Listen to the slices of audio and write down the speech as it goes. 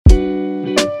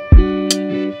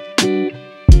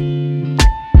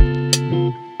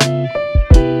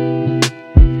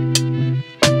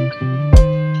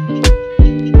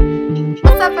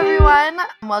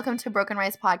welcome to Broken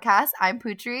Rice Podcast. I'm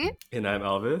Putri. And I'm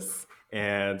Elvis.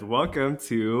 And welcome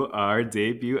to our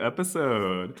debut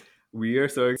episode. We are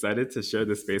so excited to share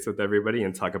this space with everybody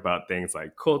and talk about things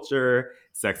like culture,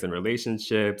 sex and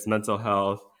relationships, mental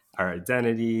health, our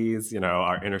identities,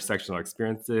 our intersectional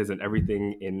experiences, and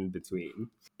everything in between.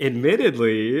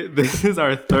 Admittedly, this is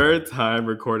our third time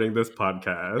recording this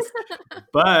podcast,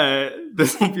 but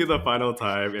this will be the final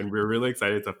time, and we're really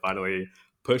excited to finally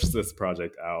push this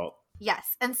project out.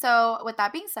 Yes. And so with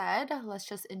that being said, let's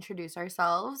just introduce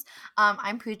ourselves.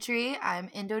 I'm Putri. I'm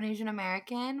Indonesian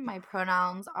American. My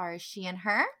pronouns are she and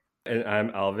her. And I'm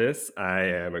Alvis. I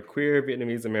am a queer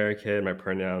Vietnamese American. My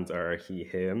pronouns are he,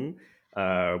 him.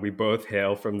 We both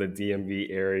hail from the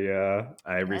DMV area.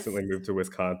 I recently moved to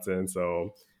Wisconsin,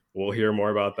 so we'll hear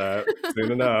more about that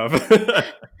soon enough.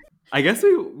 I guess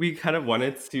we kind of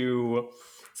wanted to...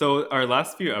 So our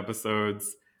last few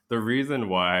episodes, the reason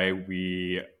why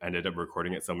we ended up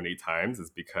recording it so many times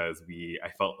is because I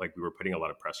felt like we were putting a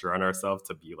lot of pressure on ourselves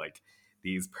to be like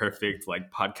these perfect like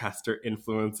podcaster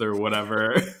influencer,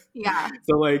 whatever. Yeah.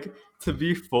 So like to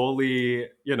be fully,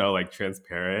 like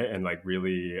transparent and like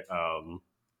really,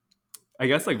 I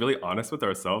guess like really honest with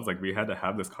ourselves, like we had to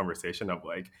have this conversation of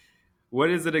like, what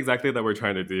is it exactly that we're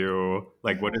trying to do?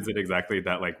 Like, what is it exactly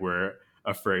that like we're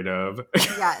afraid of?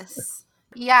 Yes.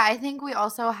 Yeah, I think we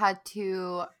also had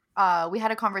to we had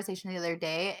a conversation the other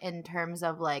day in terms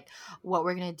of like what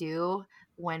we're gonna do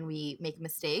when we make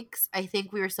mistakes. I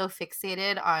think we were so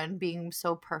fixated on being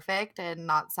so perfect and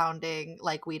not sounding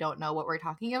like we don't know what we're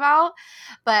talking about.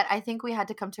 But I think we had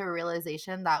to come to a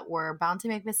realization that we're bound to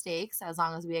make mistakes as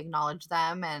long as we acknowledge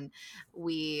them and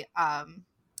we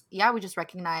we just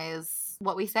recognize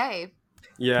what we say.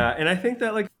 Yeah, and I think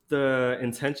that like the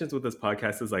intentions with this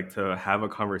podcast is like to have a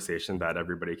conversation that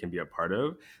everybody can be a part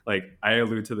of. Like I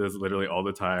allude to this literally all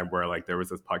the time where like there was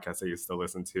this podcast I used to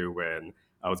listen to when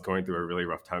I was going through a really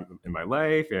rough time in my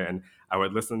life, and I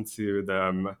would listen to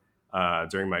them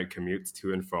during my commutes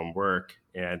to and from work,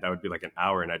 and that would be like an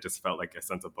hour, and I just felt like a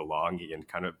sense of belonging and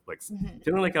kind of like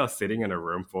feeling like I was sitting in a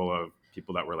room full of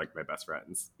people that were like my best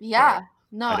friends. Yeah.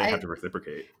 No, I didn't have to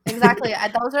reciprocate. Exactly.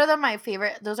 Those are my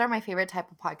favorite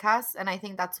type of podcasts, and I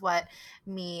think that's what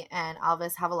me and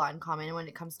Alvis have a lot in common when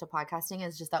it comes to podcasting,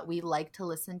 is just that we like to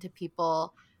listen to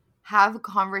people have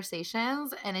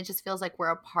conversations, and it just feels like we're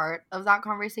a part of that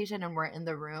conversation and we're in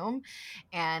the room.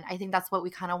 And I think that's what we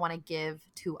kind of want to give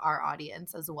to our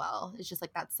audience as well. It's just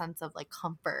like that sense of like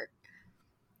comfort.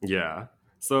 Yeah.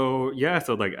 So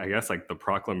like I guess like the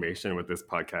proclamation with this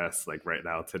podcast like right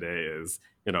now today is,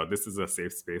 this is a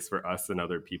safe space for us and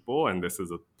other people, and this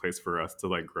is a place for us to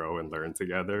like grow and learn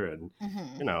together and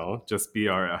just be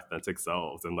our authentic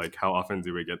selves. And like how often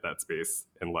do we get that space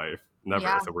in life? Never.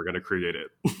 Yeah. So we're going to create it.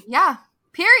 Yeah.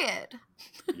 Period.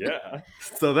 Yeah.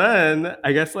 So then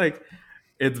I guess like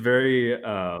it's very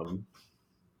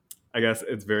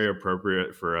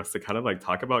appropriate for us to kind of like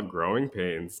talk about growing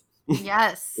pains.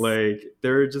 Yes. Like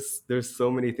there's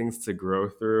so many things to grow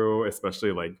through,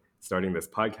 especially like starting this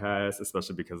podcast,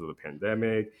 especially because of the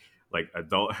pandemic, like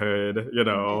adulthood,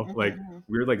 like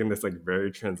we're like in this like very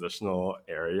transitional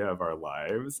area of our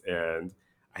lives, and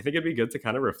I think it'd be good to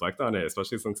kind of reflect on it,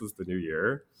 especially since it's the new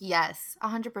year. Yes,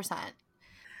 100%.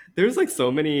 There's like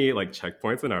so many like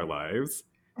checkpoints in our lives,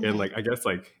 and like I guess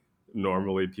like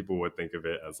normally people would think of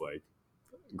it as like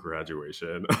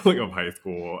graduation like of high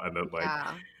school, and then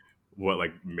like what,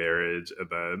 like marriage, and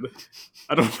then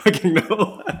I don't fucking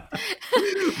know.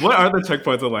 What are the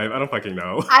checkpoints in life? I don't fucking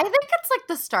know. I think it's like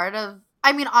the start of,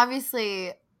 I mean,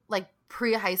 obviously like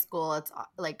pre-high school, it's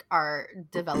like our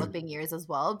developing years as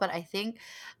well, but I think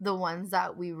the ones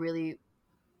that we really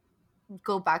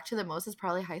go back to the most is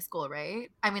probably high school, right?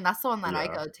 I mean, that's the one that I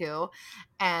go to,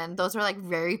 and those are like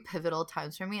very pivotal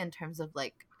times for me in terms of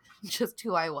like just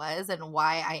who I was and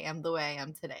why I am the way I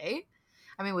am today.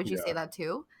 I mean, would you say that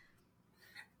too?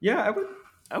 Yeah,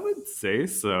 I would say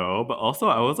so, but also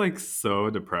I was like so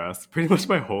depressed pretty much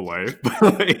my whole life.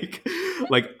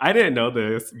 like I didn't know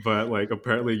this, but like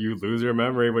apparently you lose your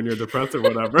memory when you're depressed or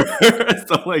whatever.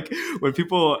 So like when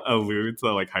people allude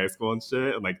to like high school and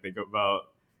shit and like think about,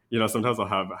 sometimes I'll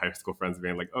have high school friends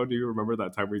being like, "Oh, do you remember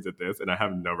that time we did this?" And I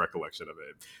have no recollection of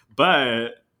it.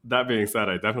 But that being said,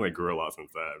 I definitely grew a lot since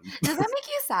then. Does that make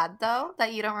you sad though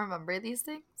that you don't remember these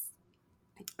things?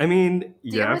 I mean, Do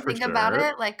you yeah, ever for think sure. about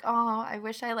it? Like, oh, I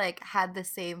wish I like had the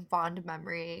same fond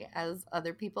memory as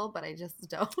other people, but I just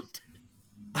don't.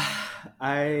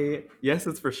 Yes,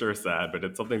 it's for sure sad, but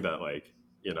it's something that like,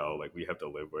 like we have to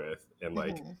live with. And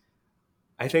like,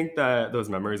 I think that those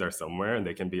memories are somewhere and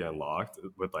they can be unlocked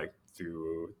with like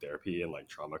through therapy and like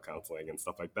trauma counseling and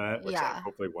stuff like that, which like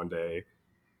hopefully one day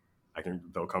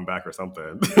they'll come back or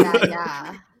something.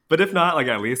 Yeah. But if not, like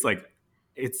at least like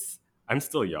I'm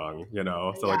still young, you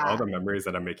know. So like all Yeah. the memories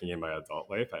that I'm making in my adult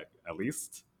life, at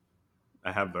least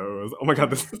I have those. Oh my god,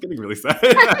 this is getting really sad.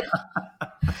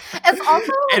 It's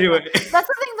also Anyway, that's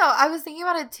the thing though. I was thinking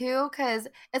about it too because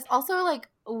it's also like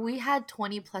we had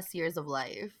 20 plus years of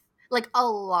life. Like a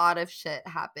lot of shit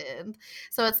happened.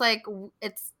 So it's like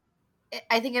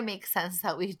I think it makes sense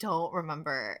that we don't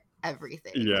remember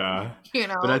everything. yeah. You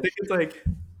But I know? think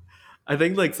I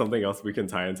think like something else we can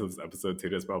tie into this episode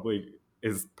too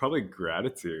is probably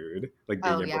gratitude, like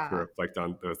being Oh able to yeah. reflect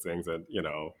on those things, and you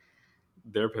know,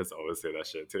 therapists always say that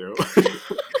shit too.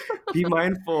 Be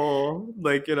mindful,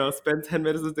 like you know, spend 10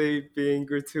 minutes a day being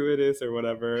gratuitous or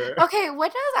whatever. Okay,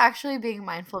 what does actually being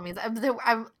mindful means?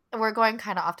 We're going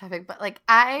kind of off topic, but like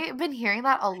I've been hearing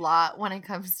that a lot when it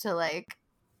comes to like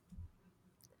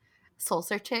soul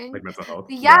searching. Like mental health.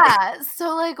 Yeah. Yeah.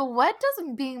 So like what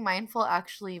does being mindful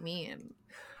actually mean?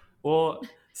 Well,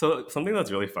 so something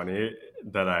that's really funny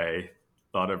that I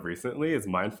thought of recently is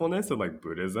mindfulness and like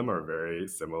Buddhism are very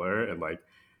similar. And like,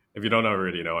 if you don't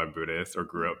already know, I'm Buddhist or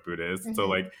grew up Buddhist. So Mm-hmm.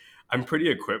 like, I'm pretty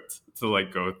equipped to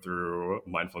like go through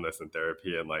mindfulness and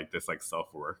therapy and like this like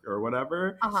self work or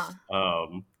whatever. Uh-huh.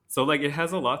 So like, it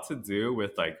has a lot to do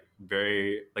with like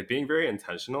being very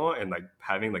intentional and like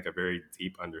having like a very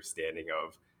deep understanding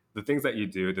of the things that you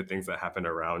do, the things that happen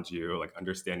around you, like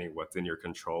understanding what's in your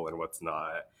control and what's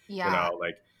not. You Yeah. know,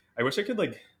 like I wish I could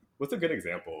like what's a good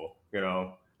example? You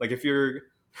know, like if you're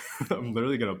I'm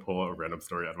literally gonna pull a random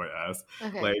story out of my ass.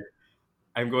 Okay. Like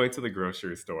I'm going to the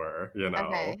grocery store, you know,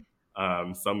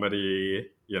 Okay. somebody,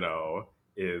 you know,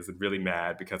 is really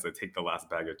mad because I take the last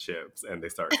bag of chips and they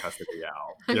start cussing me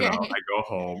out. You know, Okay. I go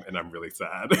home and I'm really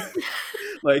sad.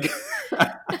 Like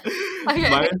Okay.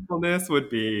 mindfulness would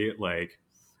be like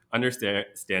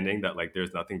understanding that like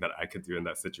there's nothing that I could do in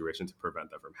that situation to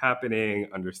prevent that from happening,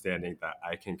 understanding that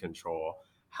I can control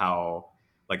how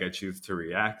like I choose to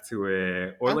react to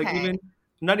it, or like Okay. even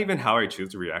not even how I choose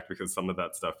to react because some of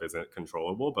that stuff isn't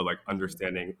controllable, but like Mhm.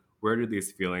 understanding where do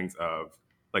these feelings of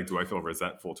like do I feel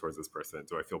resentful towards this person?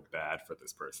 Do I feel bad for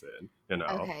this person? You know?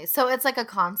 Okay. So it's like a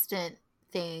constant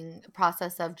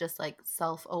process of just like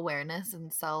self-awareness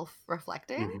and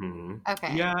self-reflecting.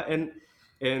 Okay. Yeah,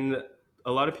 and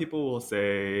a lot of people will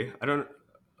say, I don't.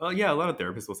 Well, yeah, a lot of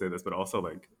therapists will say this, but also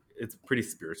like it's pretty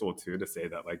spiritual too to say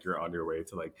that like you're on your way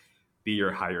to like be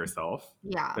your higher self,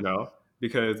 Yeah. you know?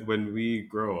 Because when we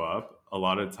grow up, a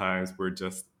lot of times we're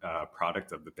just a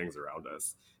product of the things around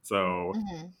us. So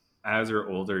Hmm. as you're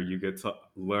older, you get to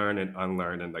learn and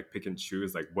unlearn and like pick and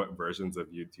choose like what versions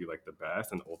of you do you like the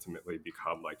best, and ultimately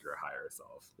become like your higher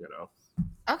self, you know?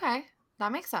 Okay.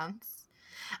 That makes sense.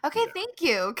 Okay, Yeah. thank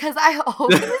you. Because I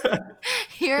always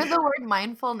hear the word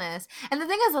mindfulness. And the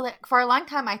thing is, like, for a long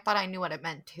time, I thought I knew what it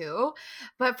meant too.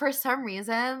 But for some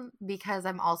reason, because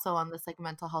I'm also on this like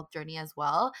mental health journey as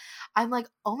well, I'm like,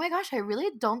 oh my gosh, I really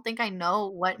don't think I know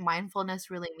what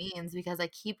mindfulness really means because I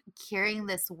keep hearing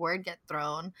this word get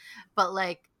thrown. But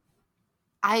like,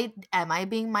 I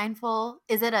being mindful?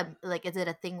 Is it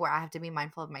a thing where I have to be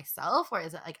mindful of myself or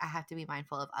is it like I have to be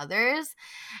mindful of others?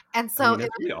 And I so mean, it's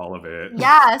really all of it.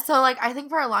 yeah, so, like, I think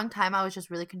for a long time, I was just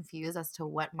really confused as to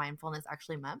what mindfulness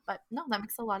actually meant, but no, that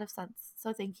makes a lot of sense.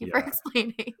 So thank you for Yeah.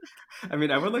 explaining. I mean,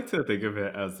 I would like to think of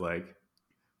it as like,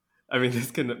 I mean,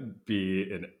 this can be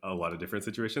in a lot of different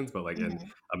situations, but like in Mhm.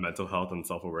 a mental health and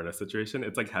self awareness situation,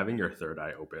 it's like having your third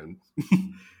eye open.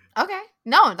 Okay.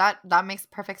 No, that makes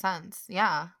perfect sense.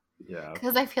 Yeah, Yeah.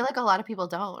 because I feel like a lot of people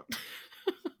don't.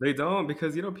 They don't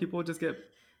because, you know, people just get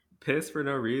pissed for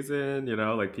no reason, you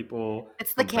know, like people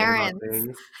It's the complain about Karens.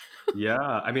 things. Yeah.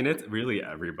 I mean, it's really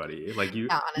everybody. Like Yeah, you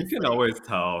can honestly. always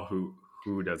tell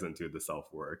who doesn't do the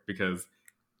self work because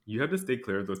you have to stay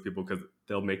clear of those people because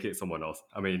they'll make it someone else.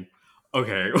 I mean,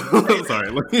 okay,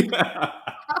 sorry.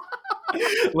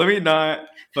 Let me not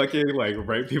fucking like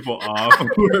write people off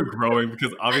who are growing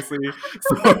because obviously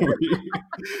so are we.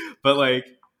 But like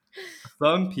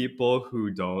some people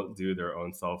who don't do their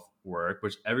own self work,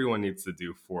 which everyone needs to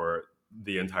do for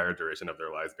the entire duration of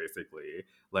their lives, basically,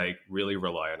 like really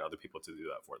rely on other people to do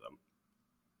that for them.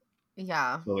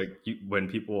 Yeah. So like when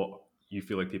people you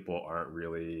feel like people aren't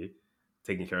really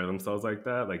taking care of themselves like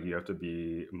that, like you have to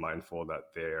be mindful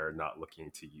that they're not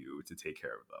looking to you to take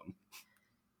care of them.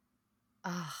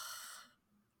 Ugh.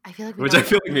 I feel like we Which know I a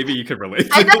feel lot. like maybe you could relate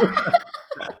I know.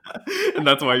 to. And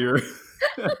that's why you're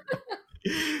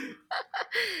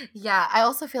Yeah, I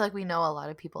also feel like we know a lot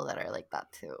of people that are like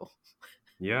that too,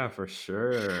 Yeah, for you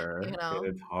sure. know?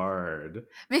 It's hard. But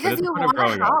Because it's a you part of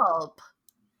wanna growing up. help.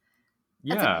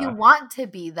 It's like you Yeah. want to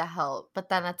be the help, but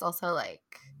then it's also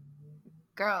like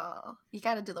girl, you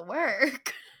got to do the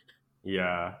work.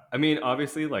 Yeah. I mean,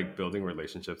 obviously, like building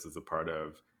relationships is a part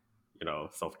of,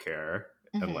 self-care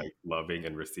and Mm-hmm. like loving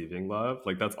and receiving love.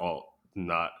 Like that's all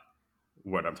not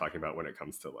what I'm talking about when it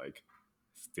comes to like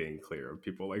staying clear of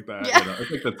people like that. Yeah. It's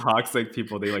like the toxic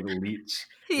people, they like leech,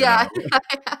 you Yeah. know.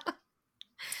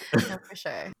 No, for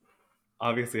sure.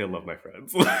 Obviously I love my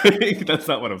friends. Like, that's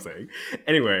not what I'm saying.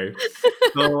 Anyway,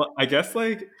 so I guess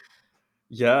like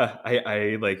yeah,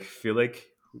 I like feel like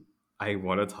I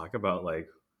want to talk about like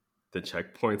the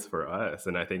checkpoints for us.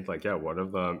 And I think like yeah, one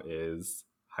of them is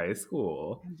high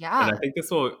school. And I Yeah. think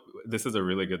this is a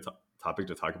really good topic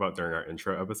to talk about during our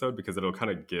intro episode because it'll kind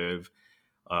of give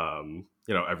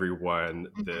everyone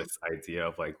Hmm. this idea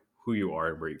of like who you are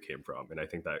and where you came from. And I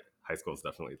think that high school is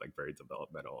definitely like very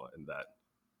developmental in that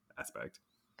aspect.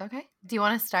 Okay. Do you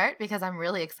want to start? Because I'm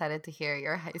really excited to hear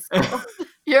your high school,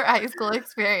 your high school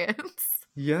experience.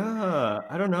 Yeah,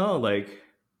 I don't know. Like,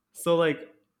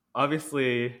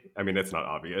 obviously, I mean, it's not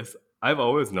obvious. I've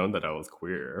always known that I was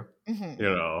queer. Hmm.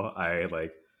 I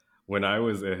like when I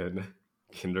was in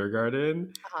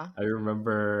kindergarten, Uh-huh. I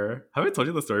remember, have I told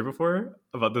you the story before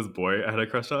about this boy I had a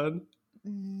crush on?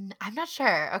 I'm not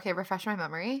sure. Okay, refresh my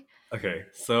memory. Okay,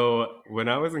 so when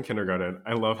I was in kindergarten,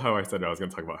 I love how I said I was going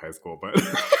to talk about high school, but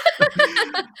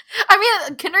I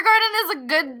mean,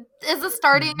 kindergarten is a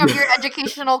starting of your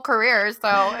educational career,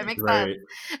 so it makes sense.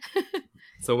 right.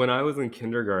 So when I was in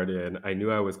kindergarten, I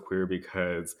knew I was queer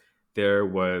because there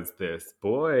was this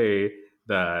boy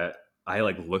that I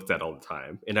like looked at all the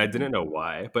time and I didn't know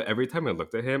why, but every time I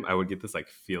looked at him, I would get this like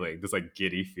feeling, this like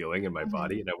giddy feeling in my Mhm.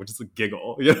 body and I would just like,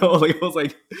 giggle, like I was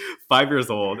like 5 years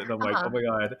old and I'm like, oh Uh-huh. my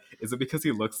God, is it because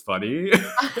he looks funny?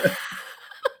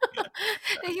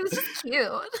 He was just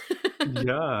cute.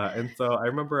 Yeah, and so I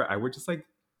remember I would just like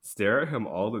stare at him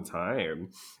all the time,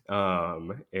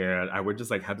 and I would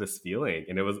just like have this feeling,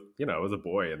 and it was it was a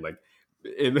boy, and like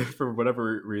for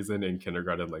whatever reason in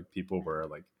kindergarten, like people were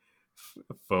like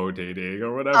faux dating or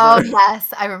Oh, whatever.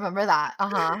 yes, I remember that.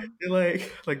 Uh-huh. And,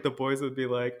 like the boys would be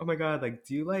like, oh my God, like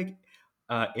do you like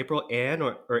April Ann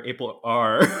or April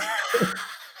R?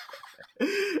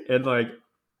 And like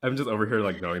I'm just over here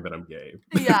like knowing that I'm gay.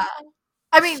 Yeah.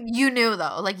 I mean, you knew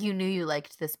though, like you knew you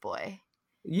liked this boy.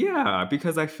 Yeah,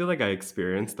 because I feel like I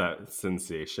experienced that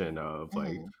sensation of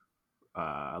Mhm.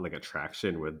 like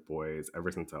attraction with boys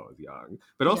ever since I was young,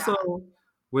 but Yeah. also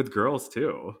with girls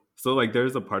too. So like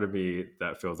there's a part of me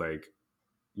that feels like,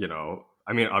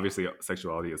 I mean obviously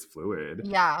sexuality is fluid,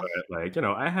 Yeah. but like,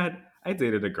 I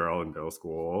dated a girl in middle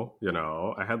school,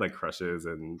 I had like crushes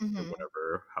and Mhm.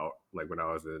 whatever, how like when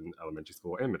I was in elementary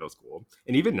school and middle school.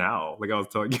 And even now, like I was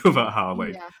telling you about how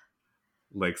Yeah.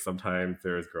 like sometimes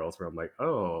there's girls where I'm like,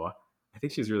 oh, I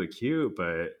think she's really cute,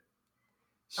 but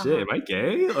shit, Uh-huh. am I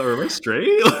gay or am I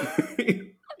straight?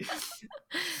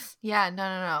 Yeah, no.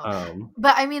 um,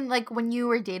 But I mean, like when you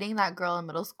were dating that girl in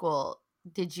middle school,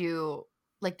 did you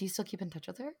do you still keep in touch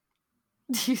with her?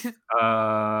 Do you,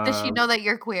 does she um, know that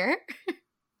you're queer?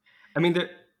 I mean, Were you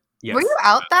yes,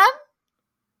 out then?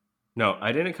 no,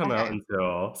 I didn't come out Okay.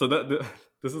 until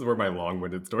this is where my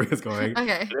long-winded story is going.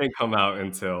 Okay. I didn't come out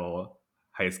until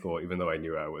high school, even though I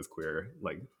knew I was queer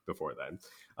like before then.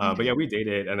 But yeah, Mhm. we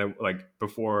dated, and then like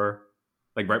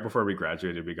right before we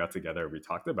graduated, we got together. We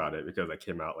talked about it because I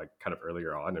came out like kind of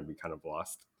earlier on, and we kind of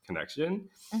lost connection.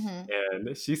 Mhm.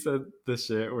 And she said this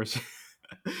shit where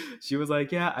she was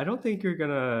like, "Yeah, I don't think you're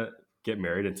gonna get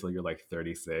married until you're like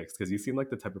 36 because you seem like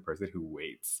the type of person who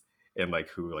waits and like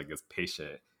who like is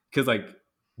patient." Because like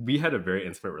we had a very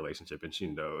intimate relationship, and she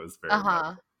knows very much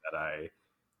Uh-huh. that I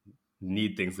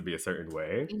need things to be a certain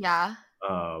way. Yeah.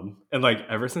 And like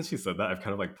ever since she said that, I've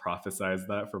kind of like prophesized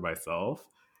that for myself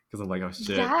because I'm like, oh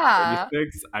shit, Yeah.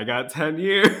 36, I got 10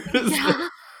 years. Yeah.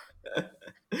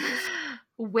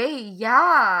 Wait,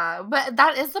 yeah. But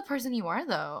that is the person you are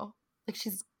though. Like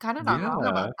she's kind of not wrong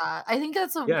about Yeah, that. I think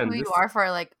that's yeah, who and you this are for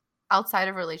like outside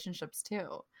of relationships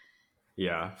too.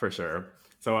 yeah, for sure.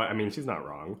 So I mean, she's not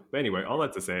wrong. But anyway, all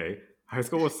that to say, high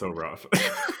school was so rough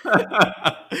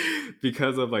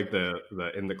because of like the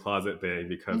in the closet thing.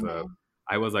 Because of Mhm.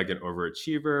 I was like an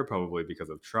overachiever, probably because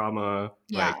of trauma. Like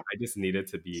Yeah. I just needed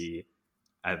to be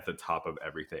at the top of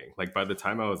everything. Like by the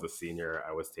time I was a senior,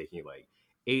 I was taking like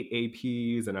 8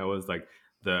 APs, and I was like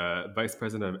the vice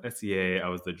president of SEA. I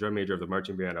was the drum major of the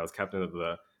marching band. I was captain of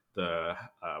the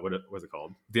what was it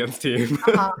called, dance team.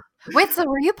 Uh-huh. Wait, so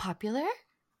were you popular?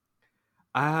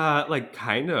 Like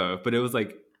kind of, but it was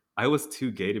like I was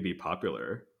too gay to be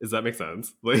popular. Does that make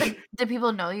sense? Like did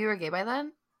people know you were gay by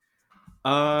then?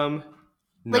 Um,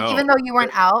 Like no, even though you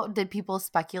weren't out, did people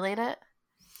speculate it?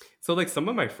 So, like, some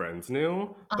of my friends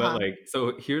knew, but, Uh-huh. like,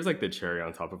 so here's, like, the cherry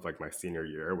on top of, like, my senior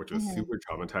year, which was Mhm. super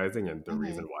traumatizing, and the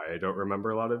reason Mhm. why I don't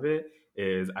remember a lot of it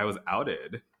is I was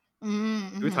outed.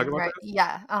 Did we talk Mhm, about right. this?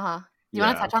 Yeah, uh-huh. Do you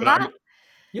wanna Yeah, touch on but that?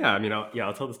 yeah, I mean,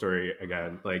 I'll tell the story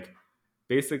again. Like,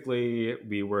 basically,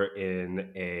 we were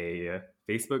in a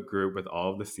Facebook group with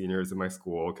all of the seniors in my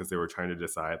school because they were trying to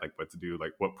decide like what to do,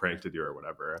 like what prank to do or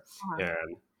whatever. Uh-huh.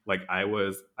 And like I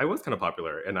was kind of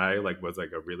popular, and I like was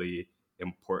like a really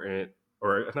important,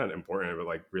 or not important, but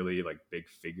like really like big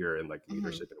figure in like Mhm.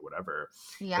 leadership and whatever.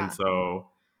 And Yeah.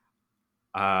 so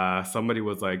somebody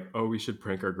was like, "Oh, we should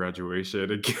prank our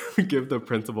graduation and give the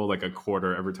principal like a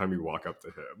quarter every time we walk up to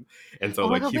him." And so Oh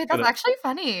my like god, he's wait, that's gonna. actually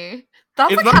funny.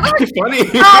 That's, It's like, not kinda like funny.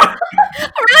 oh,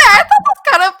 really? I thought that's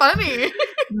kinda funny.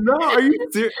 No, are you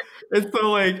serious? And so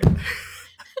like,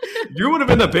 you would have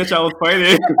been the bitch I was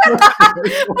fighting.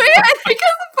 Wait, I think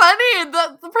it's funny.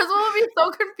 The principal would be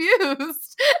so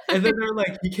confused. And then they're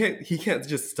like, he can't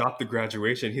just stop the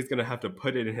graduation. He's gonna have to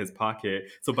put it in his pocket.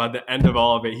 So by the end of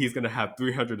all of it, he's gonna have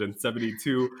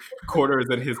 372 quarters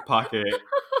in his pocket.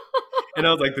 And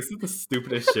I was like, this is the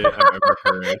stupidest shit I've ever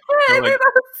heard. Wait, They're I like, think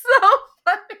that's so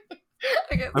funny.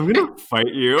 Okay, I'm sorry. gonna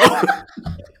fight you.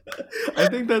 I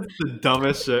think that's the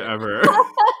dumbest shit ever.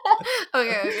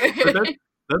 Okay, But okay.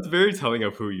 that's very telling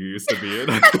of who you used to be in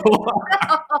high school.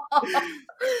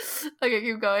 Okay,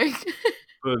 keep going.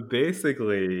 But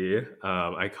basically,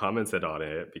 I commented on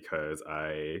it because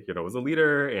I was a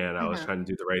leader and I was Mhm, trying to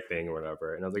do the right thing or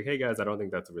whatever. And I was like, hey guys, I don't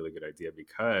think that's a really good idea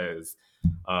because,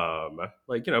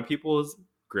 people's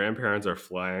grandparents are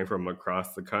flying from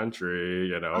across the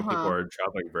country. People uh-huh, are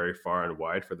traveling very far and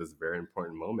wide for this very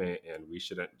important moment, and we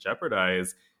shouldn't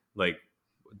jeopardize like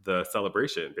the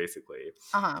celebration, basically.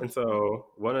 uh-huh, And so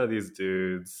one of these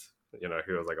dudes, he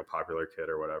was like a popular kid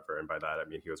or whatever, and by that I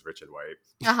mean he was rich and white.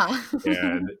 uh-huh.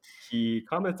 And he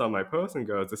comments on my post and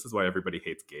goes, "This is why everybody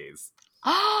hates gays."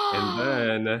 And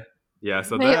then, yeah,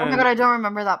 so Wait, oh my then, god, I don't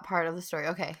remember that part of the story.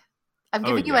 Okay.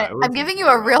 oh yeah, it I'm was giving you really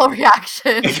a real rough.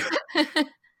 reaction.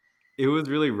 It was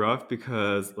really rough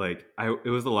because like it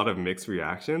was a lot of mixed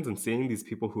reactions, and seeing these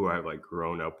people who I've like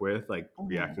grown up with like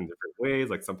react Mhm. in different ways.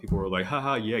 Like some people were like,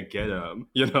 haha, yeah, get him,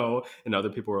 and other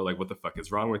people were like, what the fuck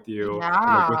is wrong with you?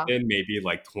 And like Yeah. within maybe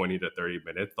like 20 to 30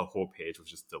 minutes, the whole page was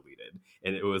just deleted.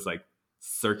 And it was like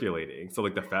circulating. So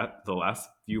like the last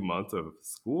few months of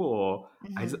school,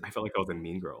 Mhm. I felt like I was in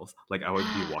Mean Girls. Like I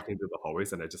would be walking through the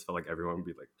hallways and I just felt like everyone would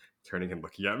be like turning and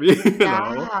looking at me, I felt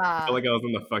Yeah. like I was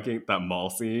in the fucking that mall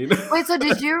scene. Wait, so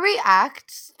did you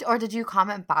react or did you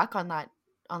comment back on that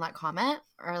comment?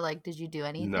 Or, like, did you do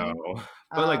No, anything?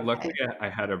 but, Oh, like, luckily, okay. I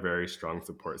had a very strong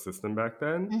support system back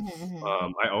then. Mhm,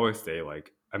 mhm. I always say,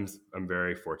 like, I'm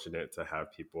very fortunate to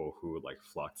have people who, like,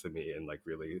 flocked to me and, like,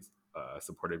 really,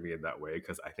 supported me in that way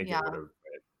because I think it Yeah. would've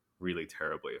went really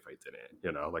terribly if I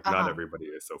didn't. Like, not Uh-huh. everybody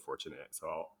is so fortunate, so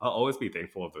I'll always be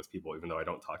thankful of those people even though I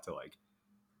don't talk to, like,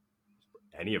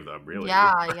 any of them really.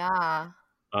 Yeah, yeah.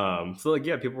 So like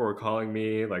yeah, people were calling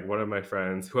me. Like one of my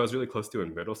friends who I was really close to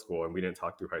in middle school, and we didn't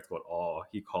talk through high school at all.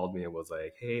 He called me and was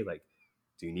like, "Hey, like,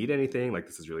 do you need anything? Like,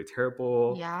 this is really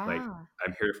terrible. Like, Yeah.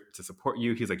 I'm here to support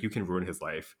you." He's like, "You can ruin his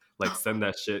life. Like, send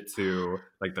that shit to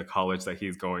like the college that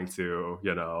he's going to.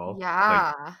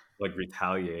 Yeah. Like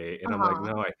retaliate." And I'm like,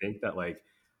 Uh-huh. "No, I think that like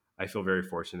I feel very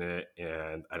fortunate,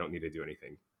 and I don't need to do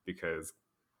anything because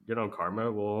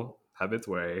karma will have its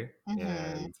way, Mhm.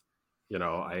 and."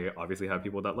 I obviously have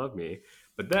people that love me.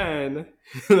 But then,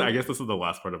 I guess this is the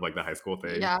last part of like the high school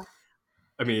thing. Yeah.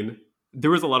 I mean,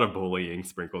 there was a lot of bullying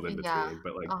sprinkled in Yeah. between,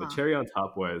 but like the Uh-huh. cherry on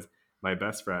top was my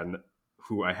best friend,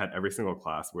 who I had every single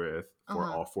class with for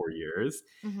Uh-huh. all 4 years.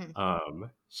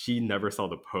 Mhm. She never saw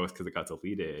the post because it got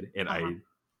deleted, and Uh-huh. I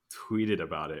tweeted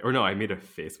about it. Or no, I made a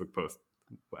Facebook post.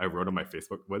 I wrote on my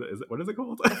Facebook. What is it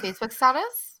called? A Facebook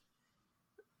status?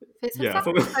 Facebook Yeah,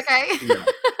 status? something. Okay. Yeah,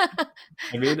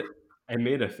 I made I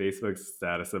made a Facebook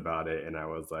status about it, and I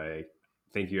was like,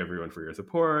 "Thank you everyone for your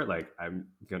support. Like, I'm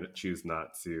gonna choose not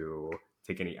to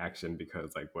take any action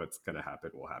because like what's gonna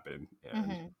happen will happen,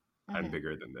 and Mhm. I'm Mhm.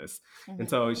 bigger than this." And Mhm.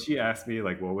 so she asked me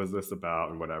like, "What was this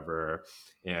about?" and whatever.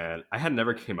 And I had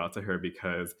never came out to her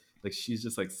because like she's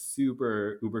just like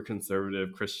super uber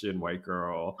conservative Christian white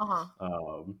girl, Uh-huh.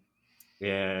 um,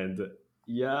 and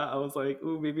yeah, I was like,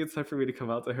 "Ooh, maybe it's time for me to come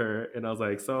out to her." And I was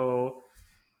like, "So."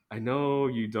 I know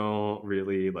you don't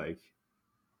really like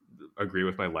agree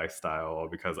with my lifestyle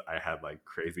because I had like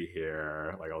crazy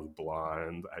hair, like I was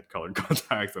blonde, I had colored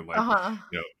contacts and like, Uh-huh.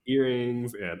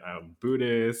 earrings, and I'm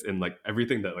Buddhist and like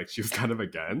everything that like she was kind of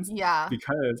against, Yeah.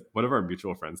 because one of our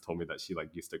mutual friends told me that she like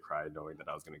used to cry knowing that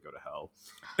I was going to go to hell.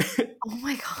 Oh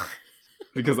my god.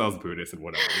 because I was Buddhist and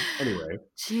whatever. Anyway,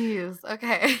 Jeez.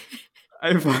 Okay.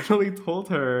 I finally told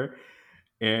her,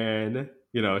 and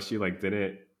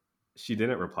she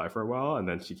didn't reply for a while, and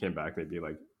then she came back maybe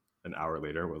like an hour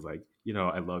later, was like,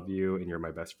 I love you and you're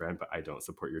my best friend, but I don't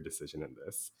support your decision in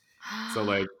this. So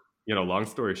like, long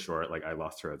story short, like I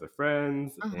lost her as a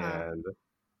friend, Uh-huh. and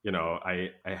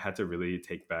I had to really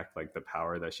take back like the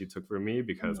power that she took from me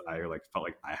because I Mhm. like felt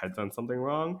like I had done something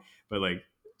wrong. But like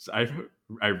I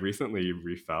I recently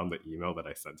refound the email that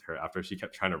I sent her after she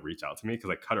kept trying to reach out to me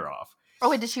because I cut her off. Oh,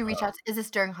 wait, did she reach Uh, out is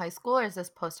this during high school or is this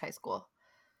post high school?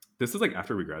 this was like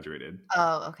after we graduated.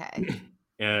 Oh, okay.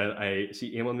 And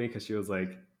she emailed me because she was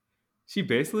like, she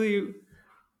basically,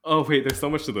 oh wait, there's so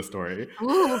much to the story.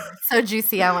 Ooh, so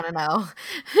juicy. I want to know.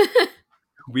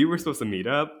 We were supposed to meet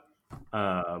up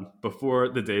before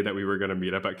the day that we were going to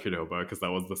meet up at Qdoba because that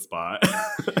was the spot.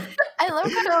 I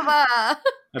love Cordova.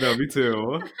 I know, me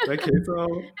too. That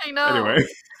queso. I know.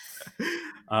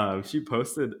 Anyway, she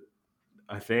posted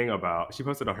she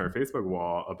posted on her Facebook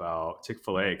wall about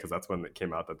Chick-fil-A because that's when it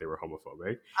came out that they were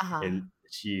homophobic. Uh-huh. And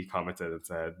she commented and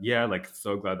said, yeah, like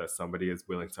so glad that somebody is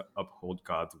willing to uphold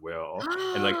God's will.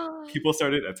 And like people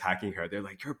started attacking her. They're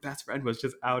like, your best friend was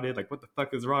just outed. Like, what the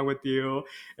fuck is wrong with you?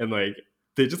 And like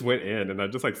they just went in, and I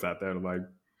just like sat there and I'm like,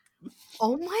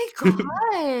 Oh my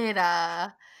God.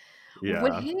 yeah.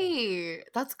 Wait,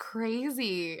 that's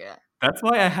crazy. That's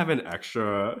why I have an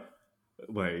extra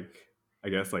like I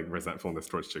guess like resentfulness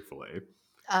towards Chick-fil-A.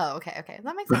 Oh, okay, okay.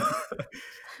 That makes sense.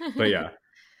 But yeah.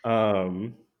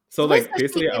 Um so Wait, like so she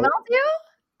basically emailed you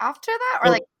after that or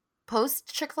like so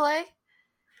post Chick-fil-A?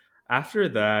 after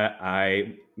that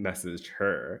I messaged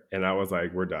her and I was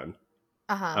like, we're done.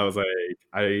 I Uh-huh. was like,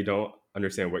 I don't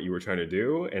understand what you were trying to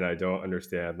do, and I don't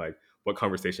understand like what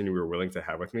conversation you were willing to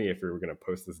have with me if you were gonna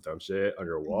post this dumb shit on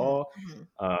your Mhm, wall. mhm.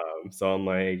 So I'm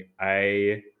like,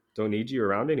 I don't need you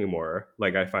around anymore.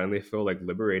 Like I finally feel like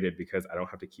liberated because I don't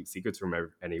have to keep secrets from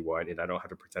anyone, and I don't have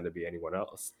to pretend to be anyone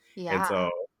else. And Yeah. so,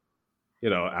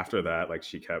 after that, like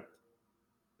she kept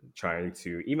trying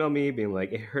to email me, being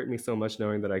like, it hurt me so much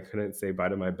knowing that I couldn't say bye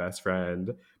to my best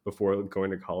friend before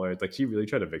going to college. Like she really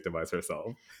tried to victimize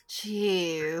herself.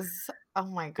 Jeez. Oh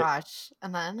my gosh.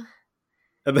 And then?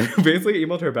 And then basically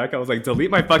emailed her back. I was like,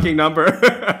 delete my fucking number.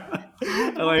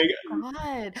 Oh my Like,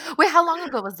 God. Wait, how long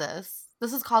ago was this?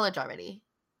 This is college already.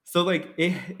 so like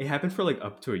it happened for like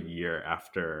up to a year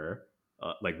after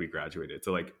like we graduated.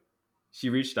 So like she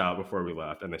reached out before we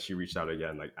left, and then she reached out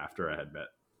again like after I had met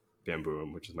Bam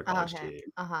Boom, which is my Oh, college okay. team.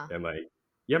 Uh-huh. And like,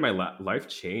 yeah, my life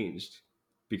changed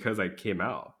because I came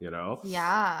out.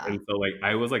 Yeah. And so like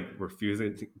I was like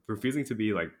refusing to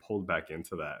be like pulled back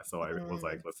into that. So I was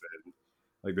like, Mm. listen,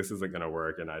 like this isn't gonna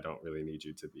work, and I don't really need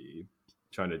you to be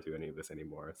trying to do any of this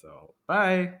anymore. So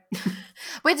bye.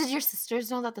 Wait, did your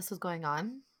sisters know that this was going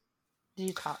on? Did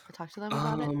you talk to them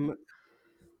about it? um,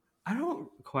 I don't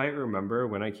quite remember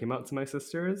when I came out to my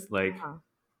sisters. Like Uh-huh.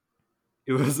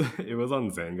 it was it was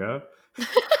on Zanga,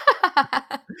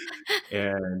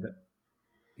 and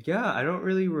yeah, I don't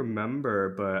really remember,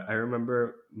 but I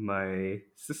remember my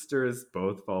sisters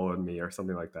both followed me or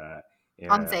something like that,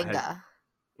 On and Zynga.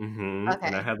 and I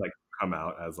Okay. had like come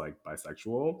out as like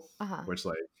bisexual, Uh-huh. which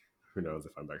like who knows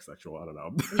if I'm bisexual? I don't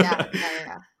Yeah, know. yeah, yeah,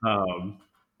 yeah.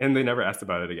 And they never asked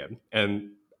about it again.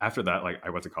 And after that, like I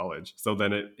went to college, so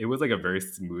then it was like a very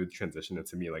smooth transition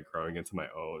into me like growing into my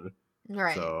own.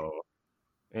 Right. So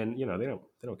and they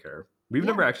don't care. We've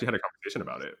Yeah. never actually had a conversation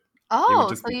about it. It would Oh,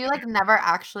 just so be you like never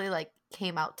actually like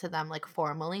came out to them like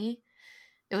formally?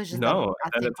 It was just them no,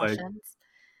 and then asking it's like questions?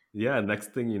 yeah,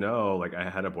 next thing you know, like I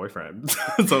had a boyfriend.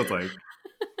 So it's like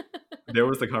there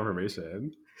was the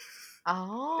confirmation.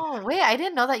 Oh, wait, I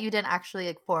didn't know that you didn't actually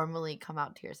like formally come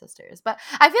out to your sisters. But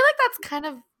I feel like that's kind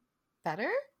of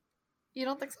better. You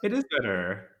don't think so? It is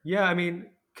better. Yeah, I mean,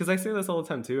 because I say this all the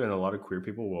time too, and a lot of queer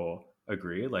people will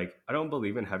agree. Like, I don't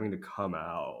believe in having to come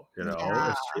out, Yeah.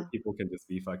 if straight people can just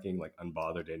be fucking like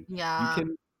unbothered and you Yeah.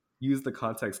 can use the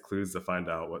context clues to find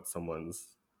out what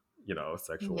someone's,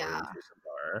 sexual Yeah. orientations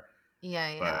are. Yeah,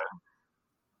 yeah. But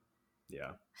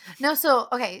yeah. No, so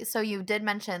okay, so you did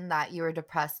mention that you were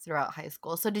depressed throughout high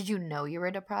school. So did you know you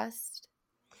were depressed?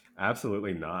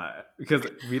 Absolutely not. Because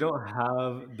we don't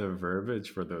have the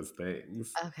verbiage for those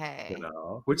things, Okay.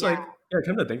 Which, Yeah. like, yeah,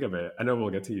 come to think of it, I know we'll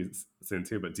get to you soon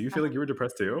too, but do you feel like you were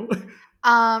depressed too?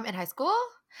 In high school?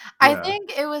 I Yeah.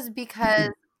 think it was because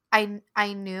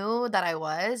I knew that I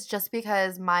was just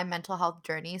because my mental health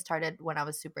journey started when I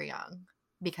was super young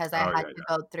because I Oh, had yeah, to yeah.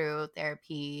 go through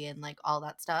therapy and like all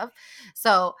that stuff.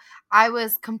 So, I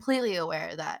was completely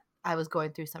aware that I was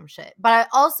going through some shit. But I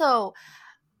also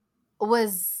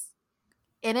was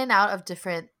in and out of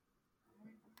different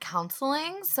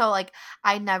counseling. So like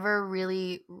I never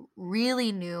really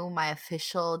knew my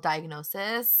official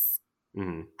diagnosis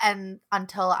Mm-hmm. and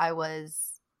until I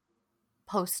was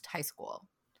post high school.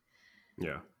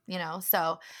 Yeah.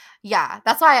 So yeah,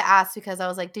 that's why I asked, because I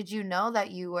was like, did you know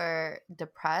that you were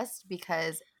depressed?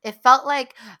 Because it felt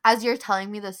like, as you're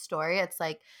telling me the story, it's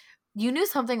like you knew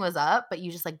something was up, but you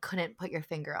just like couldn't put your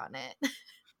finger on it.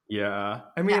 Yeah.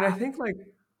 I Yeah. mean, I think like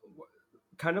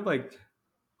kind of like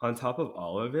on top of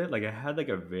all of it, like I had like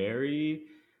a very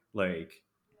like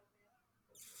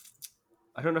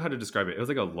I don't know how to describe it. It was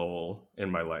like a lull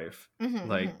in my life, Hmm.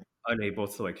 like Hmm. unable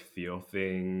to like feel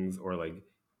things or like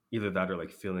either that or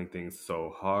like feeling things so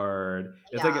hard.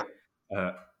 It's Yeah.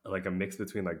 like a mix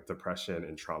between like depression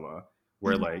and trauma,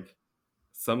 where Hmm. like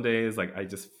some days like I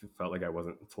just felt like I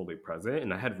wasn't totally present,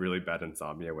 and I had really bad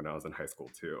insomnia when I was in high school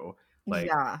too. Like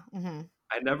Yeah. Hmm.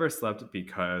 I never slept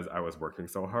because I was working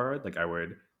so hard. Like I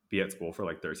would be at school for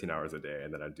like 13 hours a day,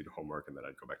 and then I'd do homework, and then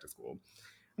I'd go back to school.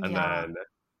 And Yeah. then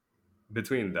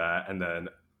between that and then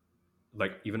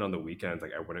like even on the weekends,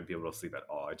 like I wouldn't be able to sleep at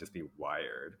all. I'd just be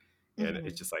wired. And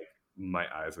it's Hmm. just like my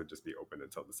eyes would just be open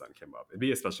until the sun came up. It'd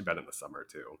be especially bad in the summer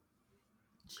too.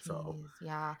 So Jeez,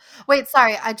 yeah. Wait,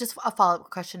 sorry. I just a follow-up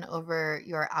question over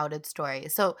your outed story.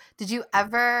 So, did you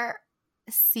ever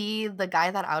see the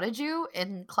guy that outed you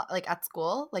in like at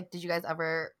school? Like, did you guys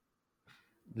ever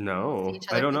see no, each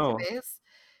I other don't face to know. face?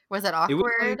 Was it It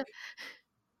was like awkward?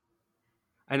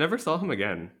 I never saw him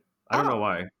again. I don't know Oh,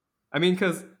 why. I mean,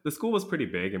 because the school was pretty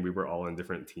big and we were all in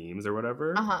different teams or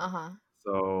whatever. uh-huh, uh-huh.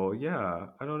 So yeah,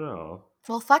 I don't know.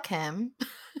 Well, fuck him.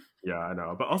 Yeah, I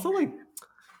know. But also like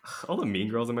all the mean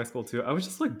girls in my school too. I was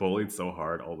just like bullied so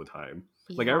hard all the time.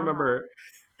 Like I Yeah. remember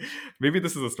maybe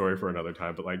this is a story for another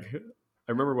time, but like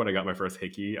I remember when I got my first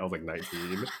hickey, I was like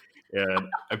 19 and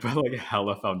I put like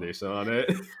hella foundation on it.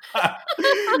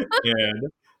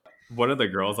 And one of the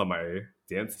girls on my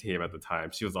dance team at the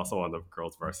time, she was also on the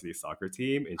girls varsity soccer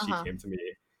team, and she Uh-huh. came to me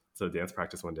to dance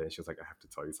practice one day and she was like, I have to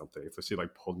tell you something. So she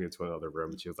like pulled me into another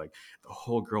room and she was like, the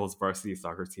whole girls varsity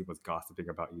soccer team was gossiping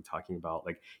about you, talking about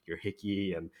like your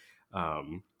hickey, and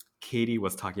Katie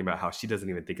was talking about how she doesn't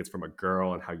even think it's from a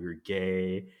girl and how you're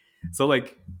gay. So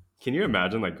like, can you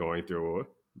imagine like going through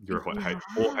your whole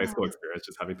high Yeah. school experience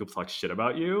just having people talk shit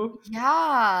about you?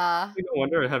 Yeah. No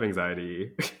wonder I have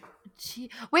anxiety.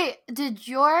 Wait, did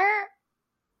your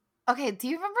okay, do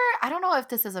you remember? I don't know if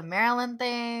this is a Maryland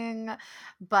thing,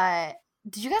 but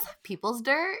did you guys have People's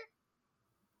Dirt?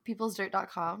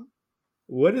 Peoplesdirt.com?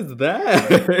 What is that?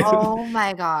 Oh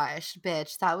my gosh,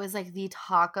 bitch. That was like the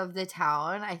talk of the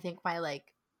town. I think my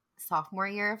like sophomore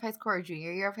year of high school or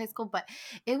junior year of high school, but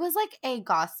it was like a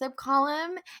gossip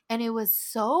column and it was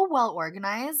so well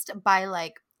organized by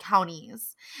like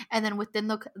counties. And then within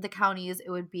the counties, it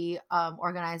would be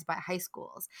organized by high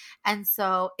schools. And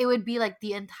so it would be like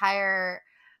the entire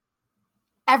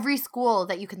every school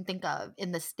that you can think of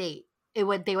in the state, they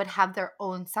would have their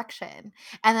own section,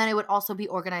 and then it would also be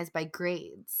organized by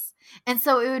grades. And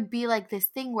so it would be like this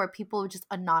thing where people just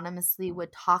anonymously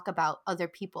would talk about other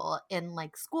people in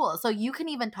like school, so you can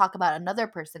even talk about another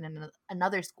person in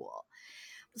another school.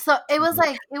 So it was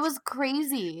like it was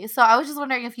crazy. So I was just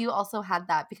wondering if you also had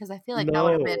that, because I feel like that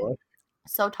would have been No,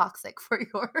 so toxic for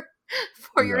your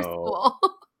for your no. school.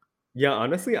 Yeah,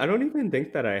 honestly, I don't even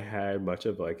think that I had much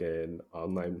of like an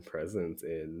online presence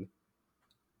in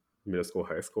middle school,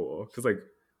 high school. Because like,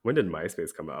 when did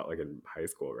MySpace come out? Like in high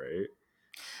school, right?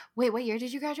 Wait, what year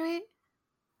did you graduate?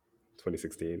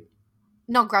 2016,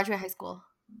 No, graduate high school.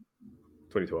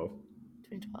 2012.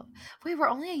 2012. Wait, we're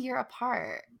only a year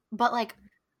apart. But like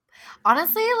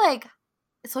honestly, like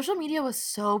social media was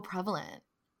so prevalent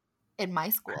in my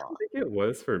I don't school. think it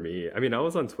was for me. I mean, I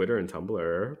was on Twitter and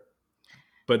Tumblr,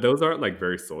 but those aren't like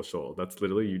very social. That's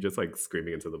literally you just like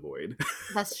screaming into the void.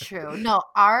 That's true. No,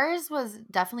 ours was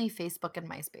definitely Facebook and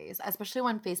MySpace, especially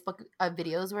when Facebook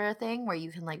videos were a thing where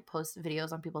you can like post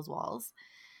videos on people's walls.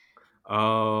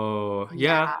 Oh,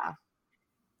 yeah. Yeah.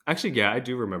 Actually, yeah, I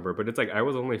do remember, but it's like I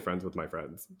was only friends with my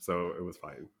friends, so it was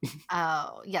fine.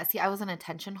 Oh, yeah. See, I was an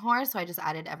attention whore, so I just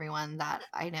added everyone that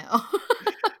I know.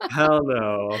 Hell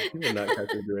no. You would not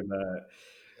catch me doing that.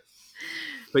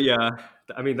 But yeah,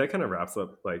 I mean that kind of wraps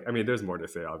up like I mean there's more to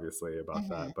say obviously about Hmm.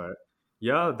 that, but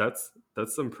yeah, that's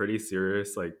some pretty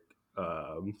serious like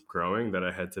growing that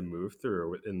I had to move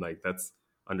through, and like that's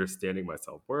understanding my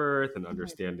self-worth and Hmm.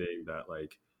 understanding that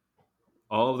like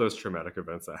all of those traumatic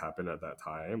events that happened at that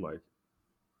time, like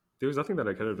there was nothing that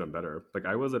I could have done better. Like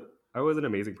I was an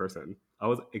amazing person. I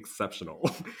was exceptional.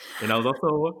 And I was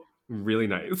also really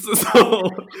nice. So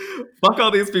fuck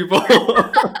all these people.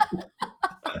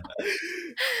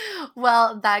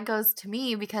 Well, that goes to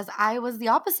me because I was the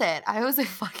opposite. I was a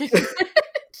fucking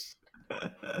bitch.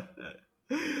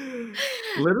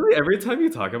 Literally every time you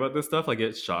talk about this stuff, like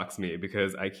it shocks me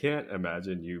because I can't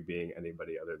imagine you being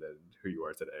anybody other than who you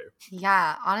are today.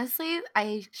 Yeah, honestly,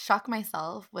 I shock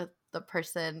myself with the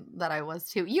person that I was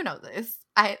too. You know this.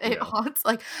 It Yeah. haunts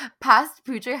like past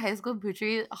Poochie, high school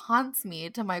Poochie haunts me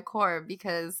to my core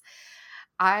because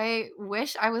I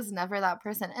wish I was never that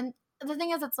person. And the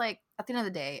thing is, it's like at the end of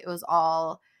the day, it was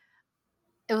all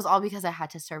because I had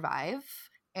to survive.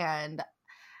 And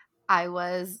I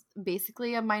was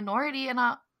basically a minority in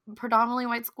a predominantly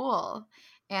white school.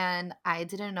 And I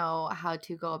didn't know how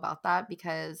to go about that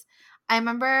because I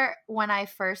remember when I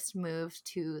first moved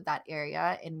to that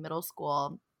area in middle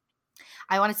school,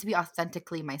 I wanted to be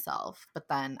authentically myself, but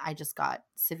then I just got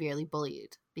severely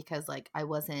bullied because like I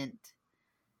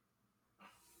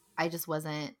just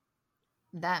wasn't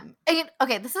them. And,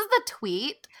 okay, this is the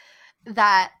tweet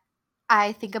that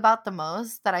I think about the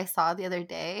most that I saw the other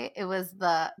day. It was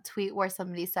the tweet where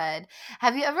somebody said,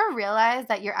 "Have you ever realized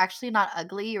that you're actually not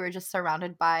ugly? You were just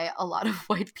surrounded by a lot of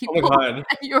white Oh my people god.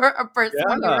 and you were a person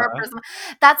when you were a Yeah. person."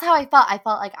 That's how I felt. I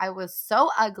felt like I was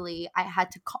so ugly. I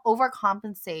had to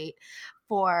overcompensate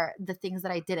for the things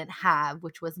that I didn't have,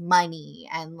 which was money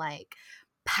and like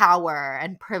power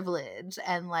and privilege.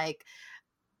 And like,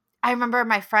 I remember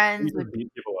my You friends would just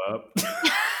beat people up.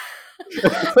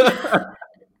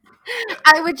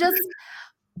 I would just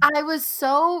I was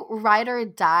so ride or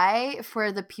die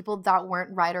for the people that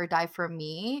weren't ride or die for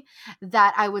me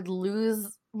that I would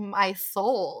lose my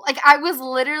soul. Like I was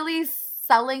literally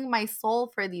selling my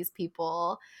soul for these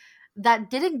people that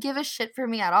didn't give a shit for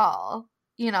me at all,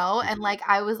 you know? And like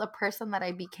I was a person that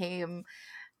I became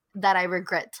that I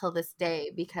regret till this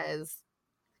day because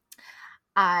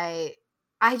I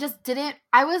I just didn't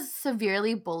I was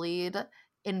severely bullied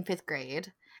in 5th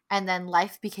grade and then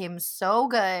life became so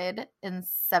good in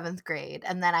 7th grade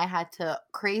and then I had to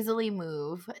crazily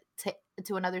move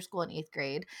to another school in 8th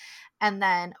grade. And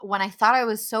then when I thought I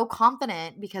was so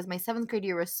confident because my 7th grade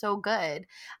year was so good,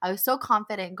 I was so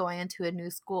confident going into a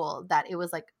new school that it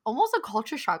was like almost a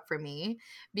culture shock for me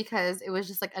because it was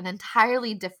just like an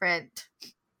entirely different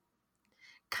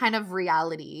kind of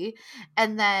reality.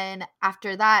 And then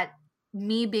after that,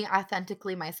 me being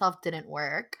authentically myself didn't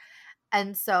work.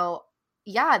 And so,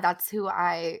 yeah, that's who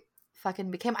I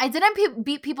fucking became. I didn't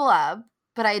beat people up,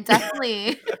 but I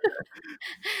definitely,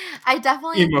 I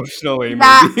definitely, Emotionally,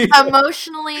 yeah, maybe.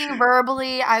 emotionally,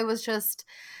 verbally, I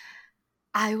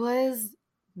was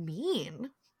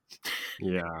mean.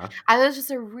 Yeah. I was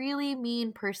just a really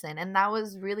mean person. And that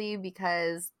was really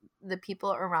because the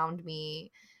people around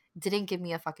me didn't give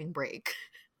me a fucking break.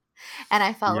 And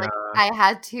I felt like Yeah. I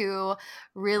had to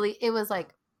really it was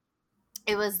like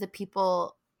it was the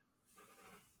people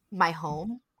my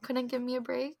home couldn't give me a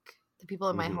break. The people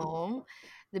in my Mhm. home,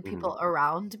 the Mhm. people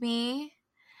around me,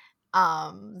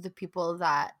 the people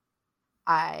that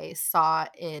I saw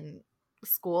in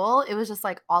school. It was just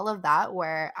like all of that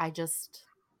where I just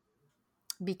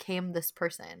became this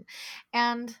person.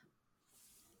 And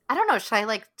I don't know, should I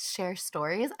like share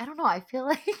stories? I don't know. I feel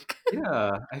like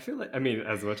Yeah, I feel like I mean,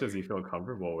 as much as you feel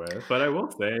comfortable with, but I will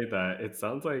say that it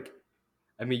sounds like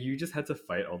I mean, you just had to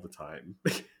fight all the time.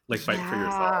 Like fight for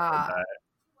yourself and yeah. that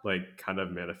like kind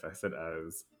of manifested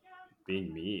as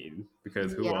being mean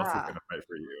because who else was Yeah. going to fight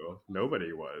for you?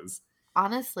 Nobody was.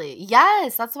 Honestly,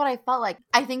 yes, that's what I felt like.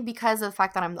 I think because of the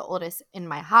fact that I'm the oldest in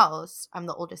my house, I'm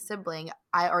the oldest sibling,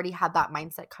 I already had that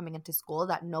mindset coming into school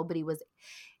that nobody was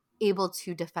able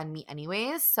to defend me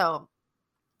anyways. So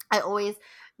I always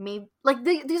made like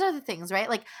these are the things, right?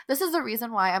 Like this is the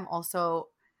reason why I also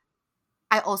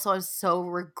am so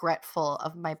regretful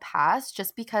of my past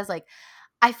just because like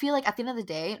I feel like at the end of the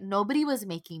day, nobody was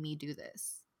making me do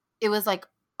this. It was like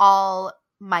all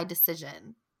my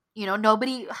decision. You know,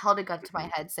 nobody held a gun to my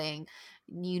head saying,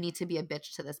 you need to be a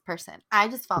bitch to this person. I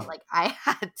just felt like I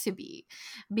had to be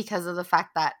because of the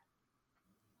fact that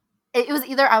it was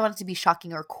either I wanted to be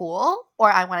shocking or cool,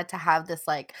 or I wanted to have this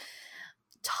like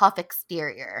tough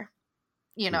exterior,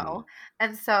 you Mhm. know?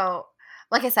 And so,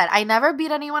 like I said, I never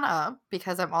beat anyone up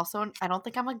because I don't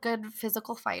think I'm a good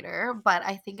physical fighter, but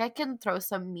I think I can throw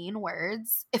some mean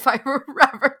words if I were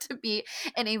ever to be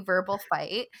in a verbal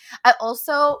fight.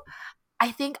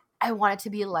 I think I wanted to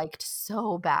be liked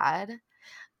so bad.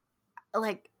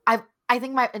 Like, I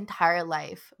think my entire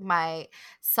life, my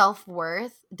self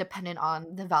worth depended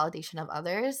on the validation of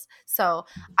others. So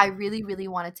I really, really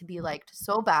wanted to be liked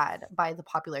so bad by the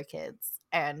popular kids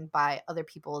and by other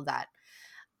people that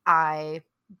I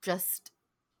just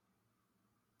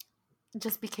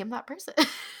became that person.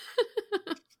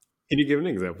 Can you give an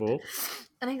example?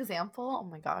 An example? Oh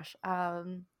my gosh.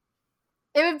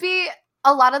 It would be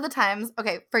a lot of the times.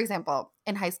 Okay, for example,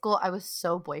 in high school, I was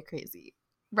so boy crazy,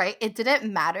 right? It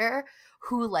didn't matter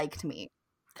who liked me.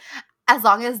 As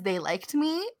long as they liked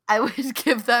me, I would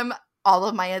give them all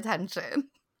of my attention.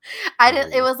 I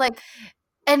did. It Oh, was like,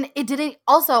 and it didn't.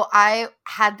 Also, I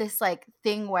had this like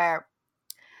thing where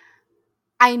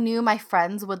I knew my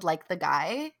friends would like the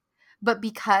guy, but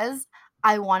because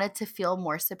I wanted to feel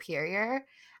more superior,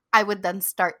 I would then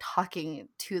start talking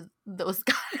to those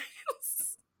guys.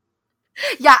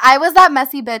 Yeah, I was that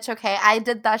messy bitch, okay? I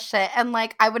did that shit. And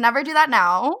like, I would never do that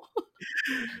now.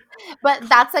 But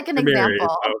that's like an you're married,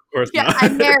 example. so of course Yeah, not.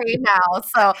 I'm married now.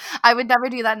 So I would never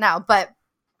do that now. But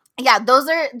yeah, those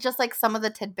are just like some of the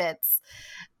tidbits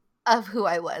of who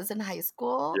I was in high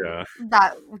school Yeah.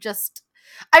 that just,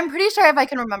 I'm pretty sure if I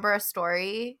can remember a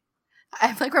story,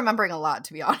 I'm like remembering a lot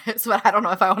to be honest, but I don't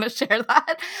know if I want to share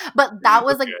that. But that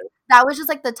was like, Okay. that was just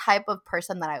like the type of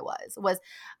person that I was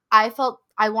I felt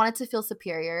I wanted to feel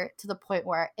superior to the point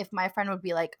where if my friend would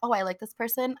be like, "Oh, I like this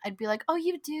person," I'd be like, "Oh,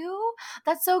 you do?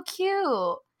 That's so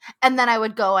cute." And then I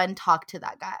would go and talk to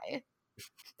that guy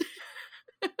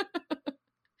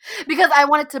because I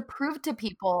wanted to prove to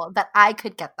people that I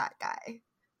could get that guy.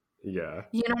 Yeah.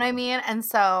 You know what I mean? And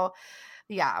so,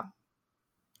 yeah,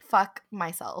 fuck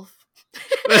myself.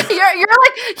 you're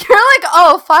like,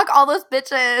 oh, fuck all those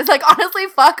bitches. Like, honestly,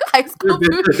 fuck high school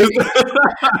bougie.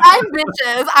 I'm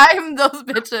bitches. I'm those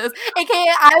bitches. AKA,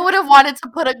 I would have wanted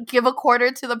to give a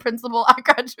quarter to the principal at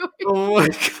graduation. Oh my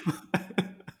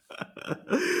god.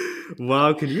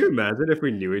 Wow, can you imagine if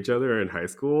we knew each other in high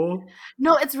school?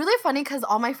 No, it's really funny because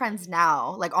all my friends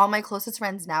now, like all my closest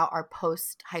friends now, are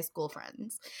post high school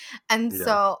friends. And Yeah.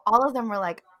 so all of them were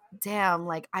like, damn,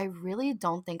 like, I really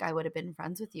don't think I would have been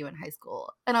friends with you in high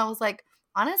school. And I was like,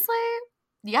 honestly,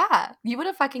 yeah, you would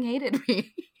have fucking hated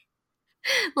me.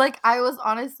 Like, I was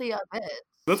honestly a bitch.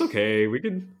 That's okay.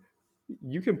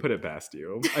 You can put it past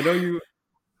you.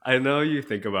 I know you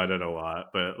think about it a lot,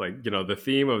 but like, the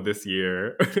theme of this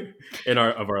year in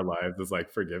our lives is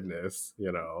like forgiveness,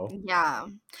 you know. Yeah.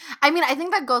 I mean, I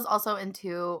think that goes also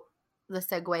into the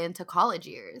segue into college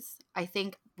years. I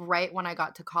think right when I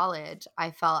got to college,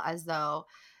 I felt as though,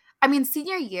 I mean,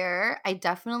 senior year, I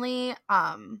definitely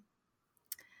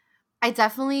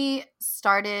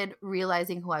started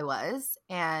realizing who I was,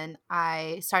 and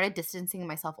I started distancing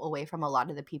myself away from a lot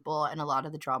of the people and a lot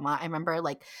of the drama. I remember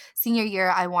like senior year,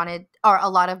 or a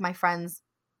lot of my friends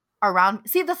around.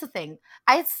 See, that's the thing.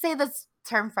 I say this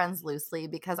term friends loosely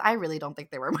because I really don't think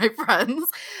they were my friends.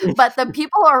 But the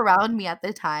people around me at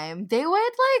the time, they would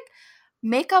like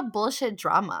make up bullshit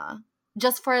drama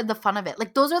just for the fun of it.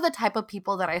 Like those are the type of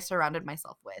people that I surrounded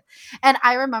myself with. And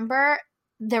I remember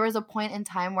there was a point in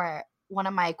time where one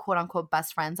of my quote unquote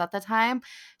best friends at the time,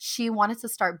 she wanted to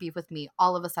start beef with me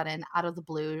all of a sudden out of the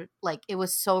blue. Like it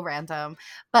was so random.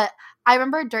 But I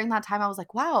remember during that time I was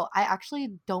like, wow, I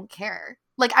actually don't care.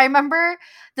 Like I remember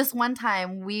this one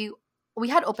time we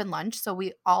had open lunch, so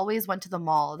we always went to the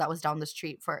mall that was down the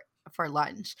street for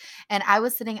lunch. And I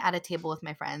was sitting at a table with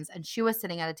my friends and she was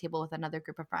sitting at a table with another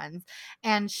group of friends,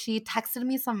 and she texted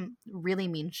me some really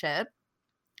mean shit.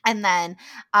 And then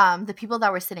the people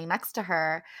that were sitting next to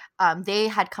her, they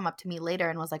had come up to me later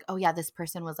and was like, oh yeah, this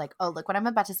person was like, oh, look what I'm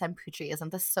about to send Putri,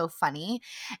 isn't this so funny?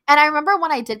 And I remember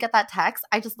when I did get that text,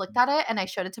 I just looked at it and I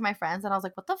showed it to my friends and I was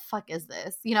like, what the fuck is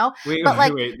this, Wait, but wait,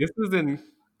 like, wait. This was in no.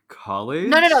 college?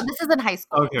 This is in high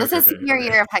school. Okay, This okay, is okay, senior okay.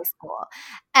 year of high school.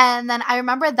 And then I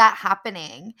remember that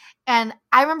happening. And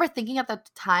I remember thinking at the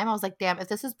time, I was like, damn, if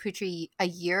this is Putri a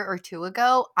year or two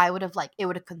ago, I would have like, it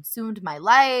would have consumed my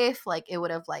life. Like it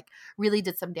would have like really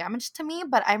did some damage to me.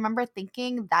 But I remember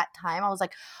thinking that time, I was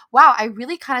like, wow, I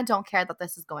really kind of don't care that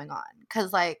this is going on.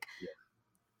 Cause like,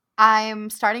 I'm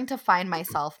starting to find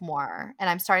myself more, and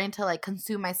I'm starting to like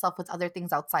consume myself with other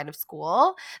things outside of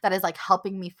school that is like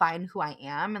helping me find who I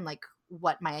am and like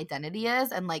what my identity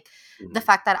is, and like the Mhm.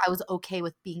 fact that I was okay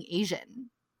with being Asian.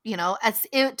 As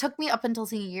it took me up until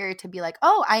senior year to be like,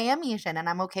 oh, I am Asian and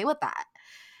I'm okay with that,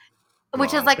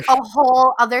 which is Wow. like a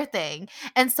whole other thing.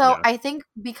 And so Yeah. I think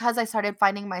because I started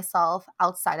finding myself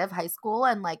outside of high school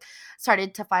and like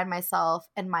started to find myself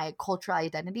and my cultural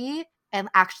identity and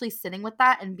actually sitting with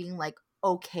that and being like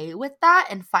okay with that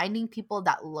and finding people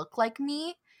that look like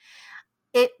me,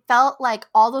 it felt like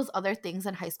all those other things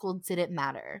in high school didn't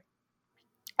matter.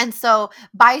 And so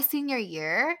by senior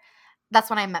year, that's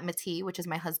when I met Mati, which is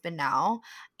my husband now.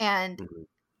 And Mhm.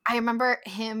 I remember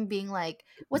him being like,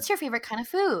 what's your favorite kind of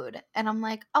food? And I'm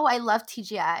like, oh, I love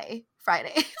TGI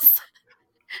Fridays.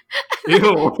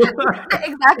 Ew.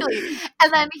 Exactly.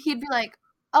 And then he'd be like,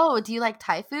 oh, do you like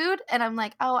Thai food? And I'm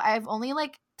like, oh, I've only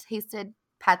like tasted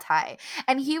pad Thai.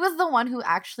 And he was the one who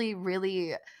actually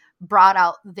really brought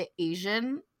out the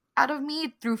Asian out of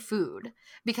me through food,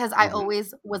 because I Hmm.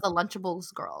 always was a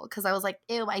Lunchables girl, because I was like,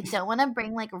 ew, I don't want to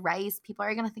bring like rice. People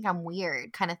are going to think I'm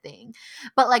weird, kind of thing.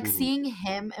 But like Hmm. seeing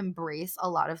him embrace a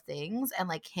lot of things, and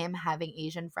like him having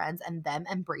Asian friends and them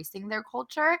embracing their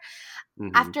culture, Hmm.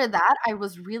 after that, I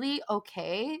was really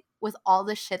okay with all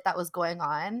the shit that was going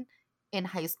on in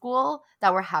high school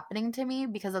that were happening to me,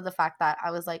 because of the fact that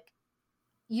I was like,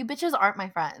 you bitches aren't my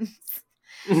friends.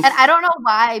 And I don't know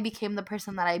why I became the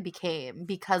person that I became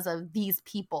because of these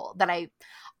people that I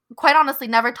quite honestly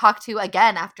never talked to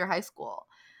again after high school.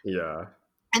 Yeah.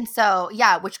 And so,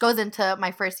 yeah, which goes into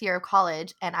my first year of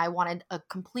college, and I wanted a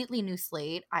completely new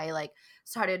slate. I like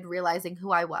started realizing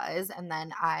who I was, and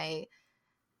then I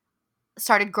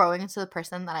started growing into the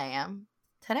person that I am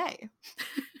today.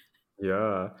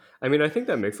 Yeah. I mean, I think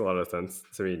that makes a lot of sense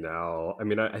to me now. I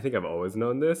mean, I think I've always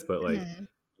known this, but like Mhm.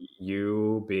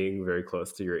 you being very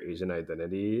close to your Asian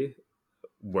identity,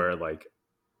 where like,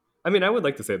 I mean, I would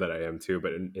like to say that I am too,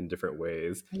 but in different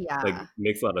ways, like Yeah.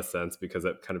 makes a lot of sense because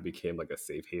it kind of became like a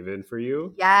safe haven for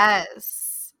you.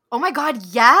 Yes. Oh my god,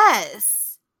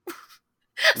 yes.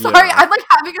 Sorry, Yeah. I'm like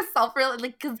having a self real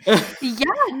like, cuz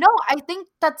yeah, no, I think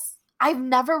that's I've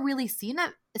never really seen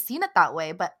it that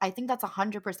way, but I think that's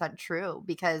 100% true,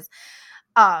 because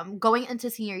going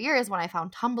into senior year is when I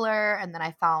found Tumblr, and then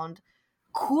I found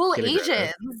cool Kina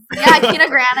Asians. Grannis. Yeah, Kina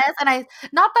Grannis, and I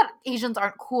not that Asians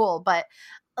aren't cool, but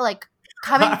like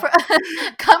coming from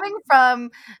coming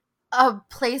from a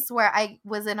place where I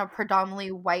was in a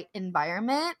predominantly white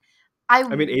environment, I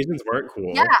I mean, Asians weren't yeah,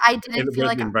 cool I in didn't feel the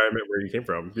like environment where you came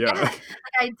from. yeah, Yeah. like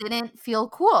I didn't feel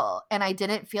cool, and I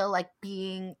didn't feel like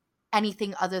being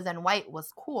anything other than white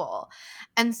was cool.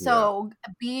 And Yeah. so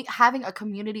being having a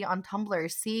community on Tumblr,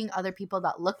 seeing other people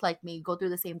that look like me go through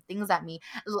the same things at me,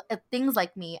 things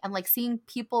like me, and like seeing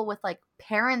people with like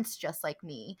parents just like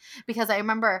me, because I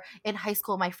remember in high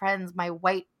school my friends, my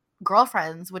white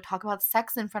girlfriends would talk about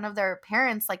sex in front of their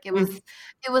parents like it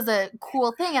was a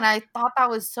cool thing, and I thought that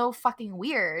was so fucking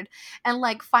weird. And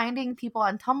like finding people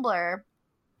on Tumblr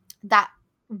that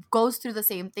goes through the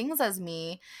same things as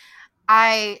me,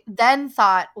 I then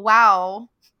thought, wow,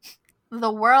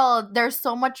 the world, there's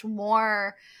so much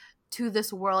more to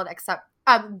this world except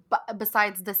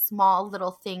besides this small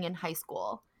little thing in high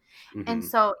school. And Hmm.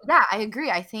 so, yeah, I agree.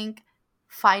 I think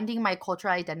finding my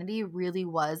cultural identity really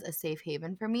was a safe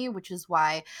haven for me, which is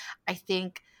why I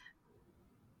think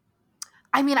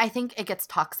I think it gets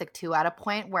toxic too at a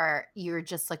point where you're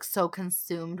just like so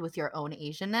consumed with your own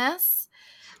Asianness.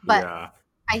 But Yeah.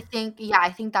 I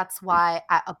think that's why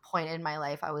at a point in my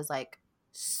life I was like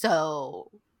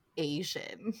so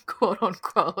Asian, quote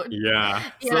unquote. Yeah.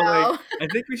 You So like know? I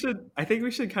think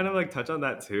we should kind of like touch on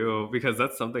that too because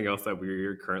that's something else that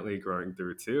we're currently growing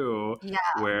through too Yeah.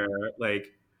 where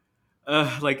like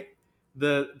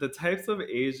the types of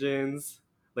Asians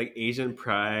like Asian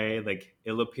pride, like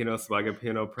Filipino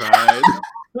Swagapino pride.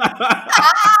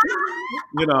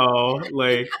 You know,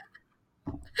 like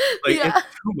it's Yeah.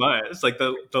 too much. Like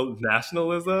the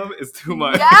nationalism is too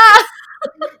much Yeah.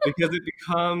 because it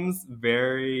becomes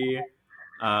very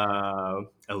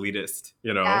elitist,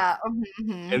 you know? Yeah.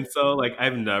 Mhm. And so like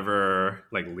I've never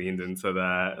like leaned into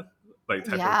that like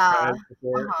type of Yeah. pride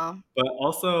before. Uh-huh. But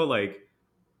also like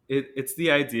it's the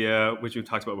idea which we've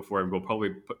talked about before, and we'll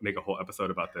probably make a whole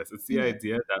episode about this. It's the Mhm.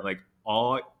 idea that like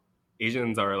all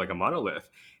Asians are like a monolith,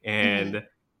 Mhm. and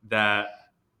that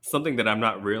something that I'm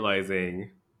not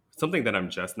realizing, something that I'm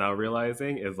just now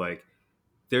realizing is like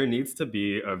there needs to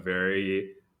be a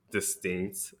very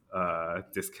distinct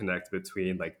disconnect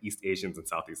between like East Asians and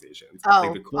Southeast Asians.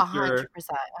 Like the Oh, culture,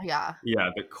 100%. Yeah. yeah,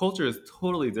 the culture is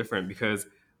totally different because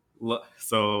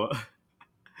so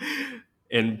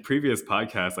in previous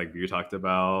podcasts, like you talked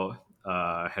about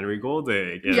Henry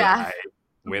Golding, and Yeah. I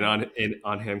went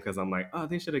on him because I'm like, oh,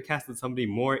 they should have casted somebody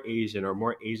more Asian or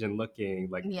more Asian looking.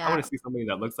 Like, I Yeah. want to see somebody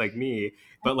that looks like me.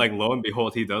 But like, lo and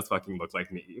behold, he does fucking look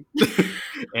like me,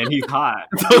 and he's hot.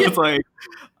 So Yeah. it's like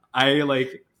I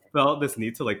like felt this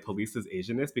need to like police his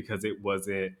Asianness because it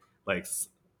wasn't like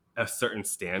a certain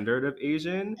standard of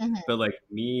Asian, Mhm. but like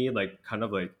me, like kind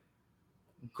of like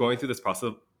going through this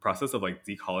process of like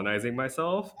decolonizing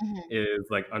myself Mhm. is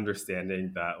like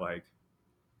understanding that like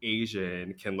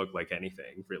Asian can look like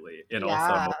anything really, and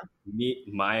also Yeah. me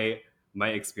my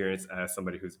experience as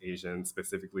somebody who's Asian,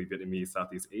 specifically Vietnamese,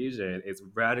 Southeast Asian, is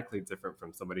radically different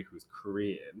from somebody who's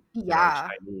Korean, you know, Yeah.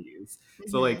 Chinese.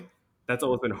 So like Mhm. that's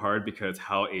always been hard because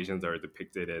how Asians are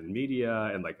depicted in media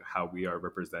and like how we are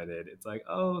represented. It's like,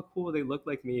 oh, cool, they look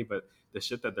like me, but the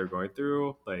shit that they're going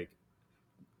through, like,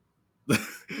 like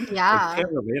Yeah.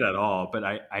 can't relate at all. But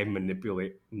I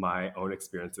manipulate my own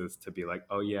experiences to be like,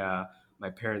 oh yeah, my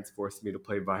parents forced me to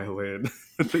play violin.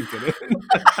 They didn't,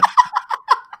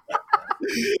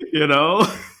 you know?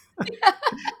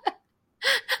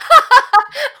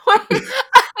 Wait,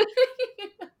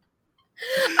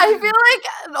 I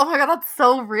feel like, oh my god, that's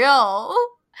so real.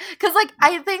 Cause like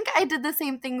I think I did the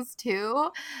same things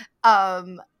too.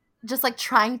 Um, just like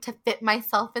trying to fit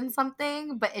myself in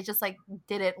something, but it just like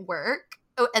didn't work.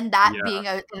 Oh, and that Yeah, being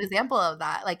an example of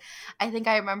that. Like I think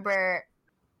I remember,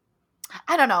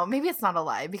 I don't know, maybe it's not a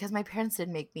lie because my parents did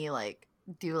make me like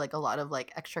do like a lot of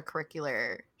like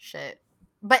extracurricular shit.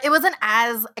 But it wasn't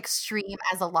as extreme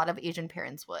as a lot of Asian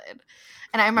parents would.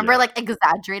 And I remember yeah, like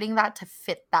exaggerating that to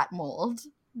fit that mold,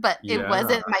 but it yeah.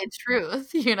 wasn't my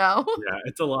truth, you know? Yeah,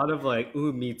 it's a lot of like,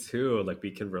 ooh, me too. Like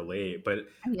we can relate. But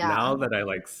Yeah. now that I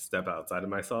like step outside of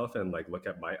myself and like look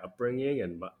at my upbringing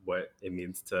and what it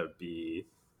means to be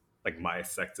like my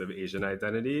sect of Asian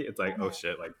identity, it's like, oh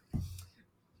shit, like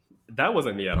that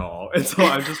wasn't me at all. And so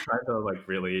I'm just trying to like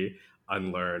really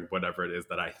unlearn whatever it is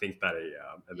that I think that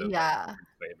I am and then like Yeah.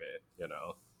 reclaim it, you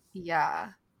know?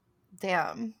 Yeah.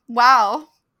 Damn. Wow.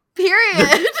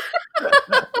 Period.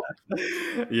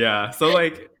 Yeah. So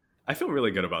like I feel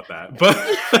really good about that. But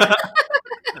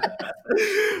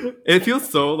it feels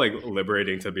so like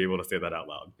liberating to be able to say that out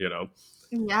loud, you know?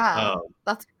 Yeah. Um,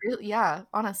 That's really, yeah,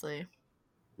 honestly.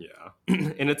 yeah.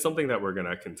 And it's something that we're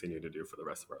gonna continue to do for the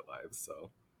rest of our lives.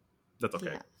 So that's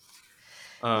okay.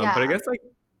 Yeah. But I Yeah. guess like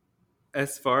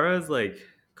as far as like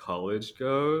college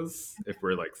goes, if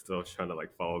we're like still trying to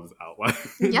like follow this outline,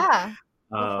 Yeah.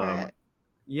 Go for um, it.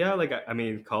 yeah, like I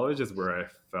mean, college is where I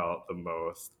felt the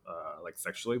most like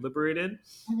sexually liberated,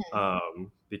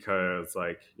 Mhm. because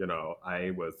like you know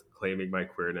I was claiming my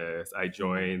queerness. I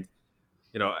Mhm. joined,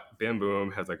 you know, Bam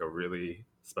Boom has like a really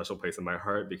special place in my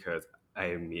heart because I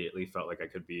immediately felt like I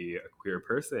could be a queer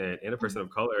person and a person Mhm. of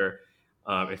color,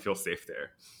 and feel safe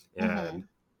there. And Mhm.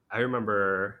 I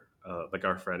remember like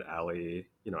our friend Allie,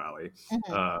 you know Allie,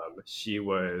 Mhm. she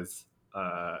was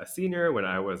a senior when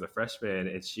I was a freshman,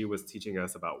 and she was teaching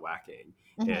us about whacking,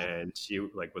 Mhm. and she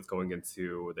like was going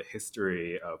into the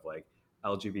history of like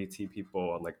LGBT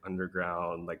people and like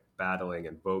underground like battling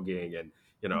and voguing and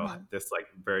you know Mhm. this like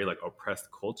very like oppressed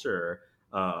culture,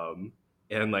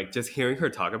 and like just hearing her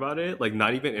talk about it like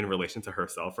not even in relation to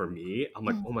herself or me, I'm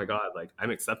like, Mhm. oh my god, like I'm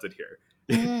accepted here.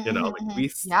 Mhm. You know, Mhm. like Mhm. we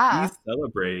Yeah.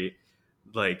 celebrate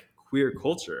like queer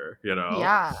culture, you know.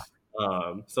 Yeah.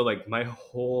 So like my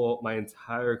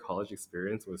entire college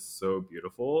experience was so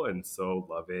beautiful and so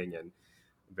loving and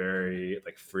very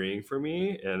like freeing for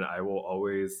me, and I will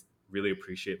always really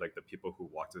appreciate like the people who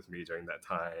walked with me during that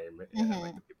time and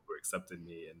like Mhm. the people who accepted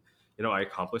me. And you know I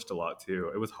accomplished a lot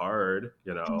too. It was hard,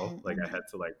 you know, Mhm. like I Mhm. had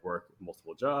to like work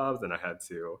multiple jobs and I had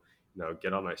to you know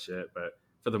get on my shit, but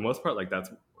for the most part like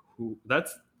that's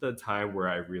the time where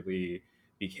I really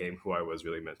became who I was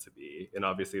really meant to be. And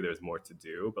obviously there's more to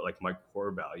do, but like my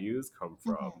core values come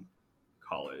Mhm. from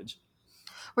college.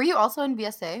 Were you also in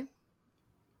VSA?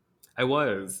 I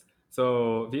was.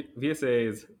 So VSA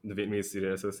is the Vietnamese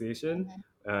Student Association, Mhm.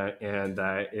 and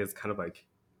that is kind of like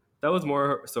that was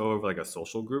more so of like a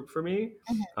social group for me.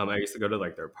 Mhm. I used to go to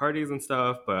like their parties and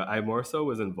stuff, but I more so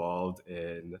was involved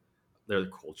in their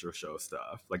culture show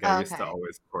stuff. Like I used to Okay.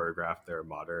 always choreograph their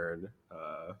modern,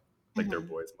 like their Mhm.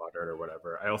 boys modern or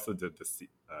whatever. I also did the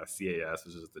CAS,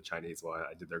 which is the Chinese one.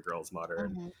 I did their girls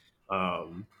modern. Mhm.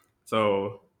 Um,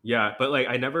 so yeah, but like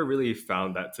I never really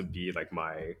found that to be like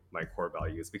my core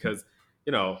values because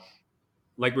you know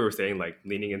like we were saying, like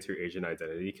leaning into your Asian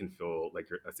identity can feel like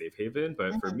you're a safe haven.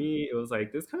 But for Mhm. me, it was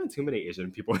like there's kind of too many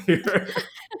Asian people here.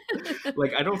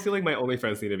 Like I don't feel like my only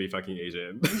friends need to be fucking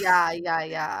Asian Yeah, yeah,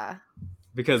 yeah.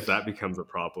 because that becomes a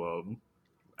problem,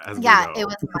 as we Yeah, it know.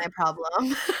 was my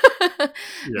problem.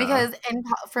 Yeah. Because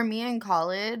for me in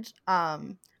college,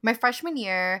 my freshman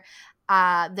year,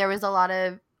 there was a lot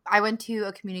of I went to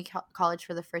a community college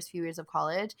for the first few years of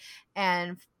college,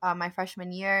 and my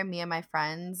freshman year, me and my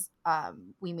friends,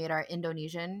 we made our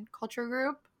Indonesian culture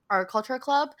group, our culture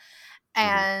club,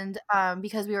 Hmm. and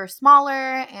because we were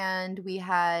smaller and we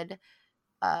had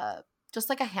uh, just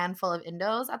like a handful of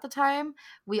Indos at the time.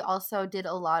 We also did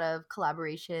a lot of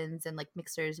collaborations and like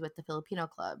mixers with the Filipino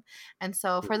club. And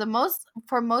so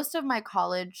for most of my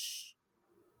college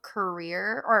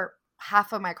career or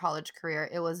half of my college career,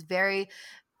 it was very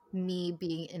me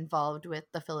being involved with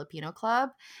the Filipino club.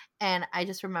 And I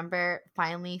just remember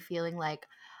finally feeling like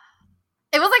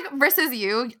it was like versus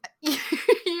you.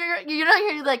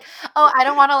 You're like, oh, I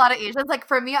don't want a lot of Asians. Like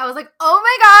for me, I was like, oh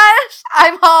my gosh,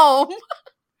 I'm home.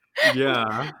 Yeah.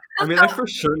 I mean, I So for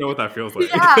sure know what that feels like.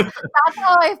 yeah, that's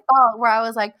how I felt. Where I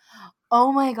was like,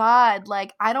 oh my god,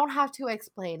 like I don't have to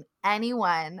explain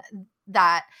anyone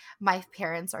that my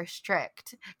parents are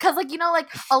strict, because like like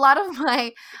a lot of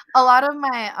my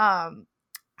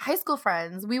high school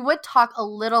friends, we would talk a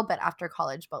little bit after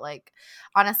college, but like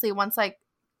honestly, once like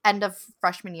end of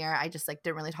freshman year, I just like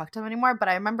didn't really talk to them anymore. But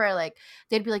I remember like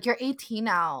they'd be like, "You're 18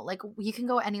 now, like you can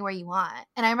go anywhere you want,"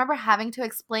 and I remember having to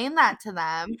explain that to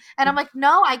them, and I'm like,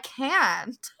 "No, I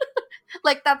can't."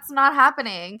 Like that's not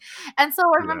happening. And so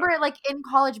I Yeah. remember like in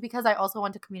college, because I also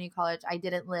went to community college, I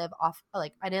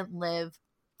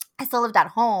still lived at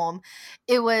home.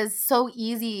 It was so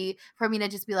easy for me to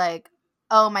just be like,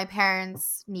 oh, my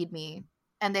parents need me,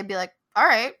 and they'd be like, all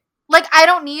right, like I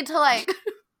don't need to like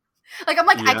like I'm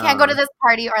like I can't go to Yeah. this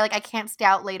party, or like I can't stay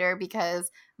out later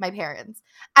because my parents,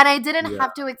 and I didn't Yeah.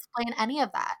 have to explain any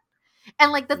of that.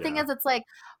 And like the thing Yeah. is, it's like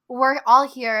we're all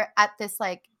here at this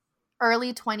like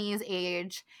early 20s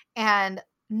age, and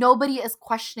nobody is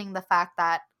questioning the fact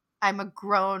that I'm a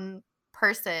grown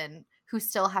person who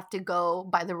still have to go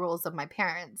by the rules of my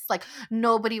parents. Like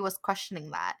nobody was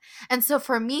questioning that. And so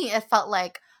for me, it felt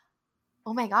like,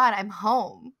 oh my God, I'm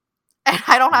home. And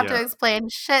I don't have Yeah. to explain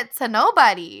shit to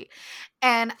nobody.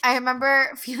 And I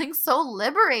remember feeling so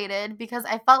liberated because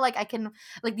I felt like I can,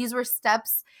 like, these were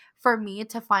steps for me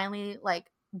to finally,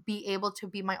 like, be able to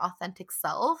be my authentic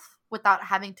self without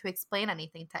having to explain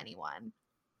anything to anyone.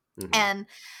 Hmm. And,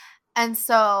 and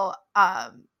so,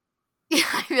 yeah,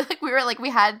 I feel like we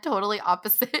had totally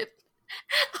opposite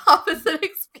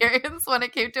experience when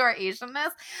it came to our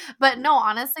Asianness. But no,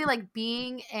 honestly, like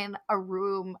being in a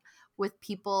room with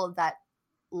people that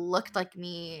looked like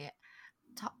me,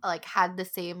 like had the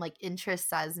same like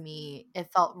interests as me, it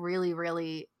felt really,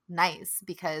 really nice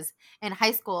because in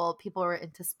high school people were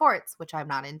into sports, which I'm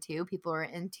not into. People were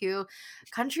into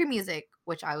country music,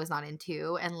 which I was not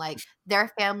into, and like their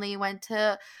family went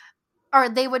to, or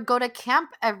they would go to camp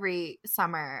every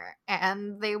summer,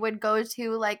 and they would go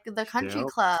to like the country Yeah.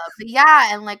 club,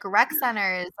 yeah, and like rec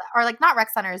centers, or like not rec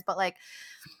centers, but like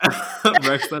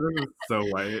Rex, that is so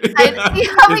white. yeah,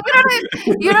 but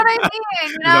you know what I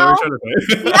mean, Is that what you're trying to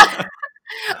yeah. say?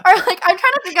 Or like I'm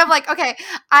trying to think of like, okay,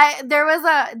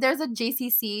 there's a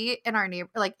JCC in our neighbor,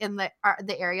 like in the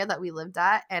area that we lived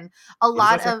at, and a What is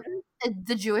that lot say? of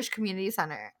the Jewish Community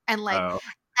Center, and like Oh,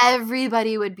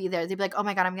 everybody would be there. They'd be like, oh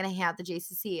my God, I'm gonna hang out at the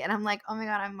JCC, and I'm like, oh my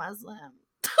God, I'm Muslim.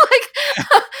 Like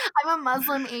I'm a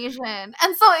Muslim Asian,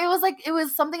 and so it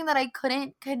was something that I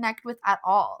couldn't connect with at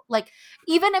all. Like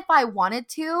even if I wanted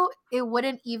to, it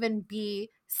wouldn't even be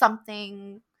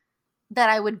something that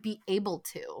I would be able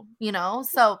to, you know?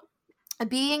 So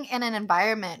being in an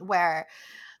environment where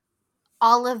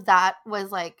all of that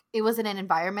was like, it was in an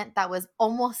environment that was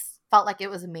almost felt like it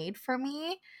was made for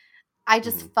me, I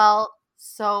just mhm. felt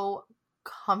so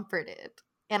comforted.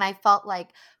 And I felt like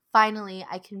finally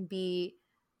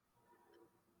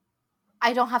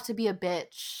I don't have to be a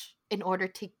bitch in order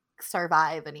to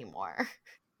survive anymore.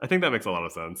 I think that makes a lot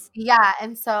of sense. Yeah.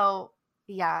 And so,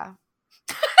 yeah,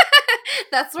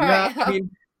 that's where Yeah, I I am. mean,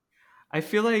 I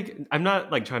feel like I'm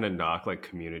not like trying to knock like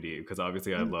community because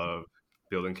obviously I Mhm, love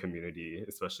building community,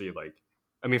 especially like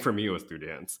I mean for me it was through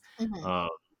dance. mhm. Um,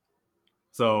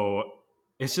 so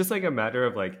it's just like a matter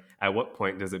of like at what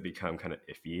point does it become kind of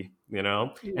iffy, you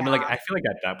know? And like Yeah. I feel like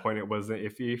at that point it wasn't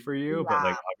iffy for you, but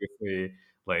like Yeah. obviously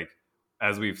like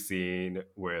as we've seen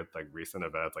with like recent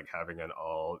events, like having an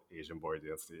all Asian boy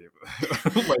dance team,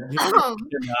 like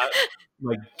cannot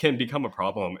like can become a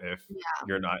problem if Yeah.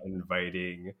 you're not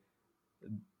inviting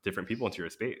different people into your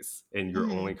space and you're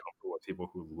only Mhm. comfortable with people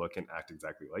who look and act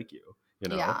exactly like you, you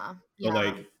know? Yeah. So Yeah.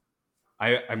 like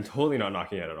I'm totally not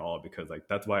knocking it at all because like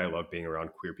that's why I love being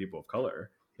around queer people of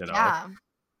color, you know? Yeah.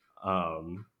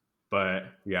 Um, but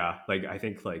yeah, like I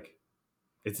think like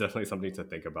it's definitely something to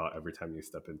think about every time you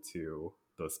step into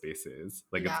those spaces.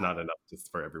 Like it's Yeah. not enough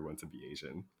just for everyone to be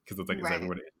Asian because it's like is Right.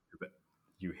 everyone Asian? But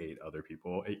you hate other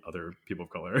people of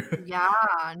color. Yeah.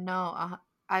 No.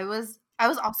 I was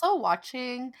also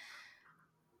watching.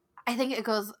 I think it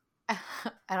goes.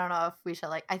 I don't know if we should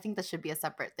like. I think this should be a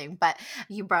separate thing. But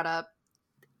you brought up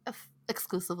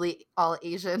exclusively all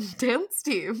Asian dance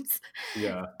teams.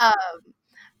 Yeah. Um,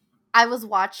 I was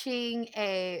watching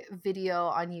a video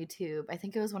on YouTube. I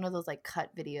think it was one of those like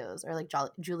cut videos or like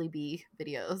Julie B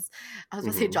videos. I was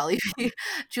gonna say Hmm. Jolly B,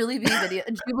 Julie B video,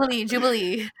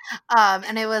 Jubilee.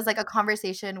 And it was like a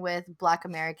conversation with Black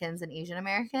Americans and Asian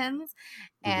Americans,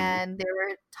 Hmm. and they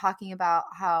were talking about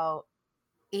how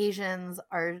Asians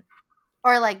are,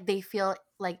 or like they feel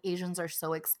like Asians are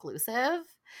so exclusive,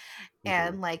 Mm-hmm.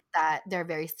 and like that they're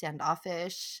very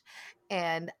standoffish.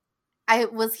 And I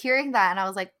was hearing that and I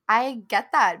was like, I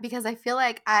get that, because I feel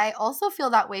like I also feel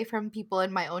that way from people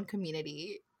in my own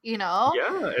community, you know?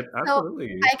 Yeah, So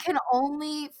absolutely. I can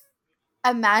only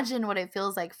imagine what it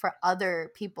feels like for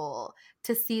other people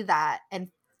to see that and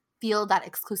feel that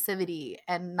exclusivity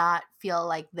and not feel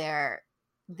like they're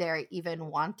even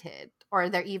wanted, or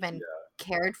they're even Yeah,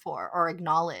 cared for or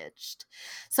acknowledged.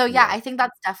 So yeah, yeah, I think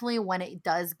that's definitely when it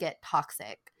does get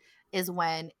toxic, is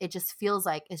when it just feels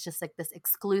like it's just like this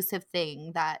exclusive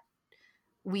thing that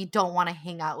we don't want to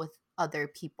hang out with other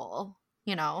people,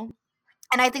 you know?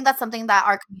 And I think that's something that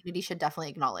our community should definitely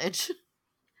acknowledge.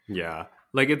 yeah.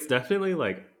 Like it's definitely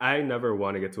like I never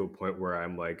want to get to a point where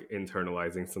I'm like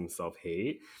internalizing some self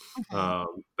hate. Mhm.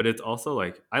 But it's also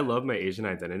like I love my Asian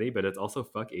identity, but it's also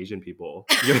fuck Asian people.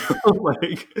 You know,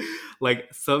 like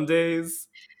some days,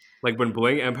 like when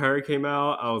Bling Empire came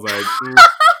out, I was like,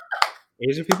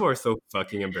 Asian people are so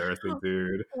fucking embarrassing,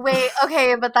 dude. Wait,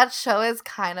 okay, but that show is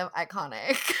kind of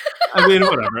iconic. I mean,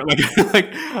 whatever.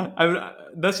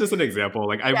 That's just an example.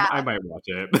 Like, I Yeah. might watch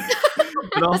it,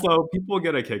 but also people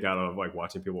get a kick out of like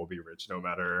watching people be rich, no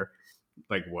matter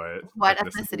like what What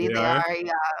ethnicity ethnicity they they are. are,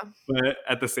 yeah. But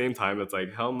at the same time, it's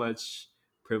like, how much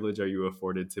privilege are you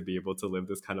afforded to be able to live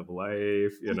this kind of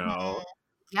life? You know, Mhm.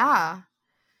 Yeah.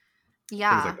 things like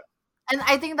Yeah. that. And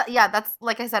I think that, yeah, that's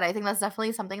like I said, I think that's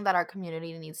definitely something that our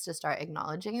community needs to start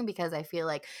acknowledging, because I feel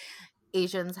like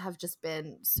Asians have just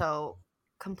been so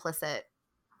complicit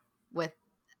with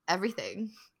everything.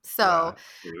 Yeah, So,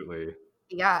 absolutely.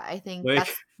 yeah, I think Like,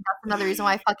 that's another reason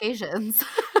why I fuck Asians.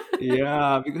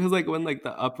 yeah, because like when like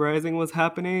the uprising was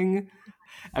happening,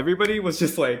 everybody was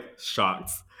just like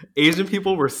shocked. Asian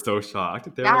people were so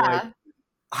shocked. They were like, Yeah.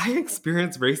 I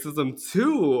experienced racism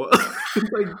too.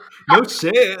 Like, no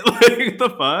shit. Like, the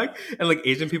fuck? And like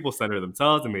Asian people center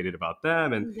themselves and made it about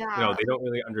them. And, Yeah. they don't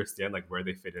really understand like where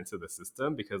they fit into the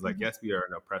system because, like, Mhm. yes, we are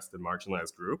an oppressed and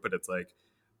marginalized group, but it's like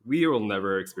we will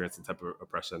never experience the type of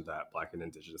oppression that Black and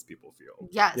Indigenous people feel, you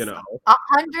Yes. know?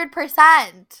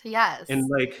 100%. And Yes.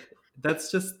 like, that's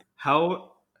just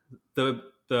how the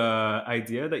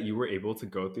idea that you were able to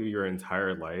go through your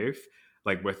entire life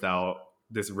like without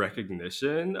this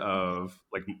recognition of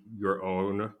like your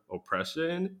own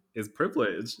oppression is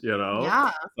privilege,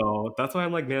 Yeah. so that's why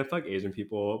I'm like, man, fuck Asian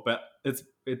people, but it's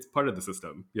part of the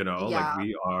system, like Yeah.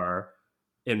 we are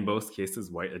in most cases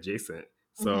white adjacent,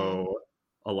 Mhm. so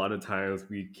a lot of times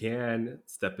we can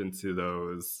step into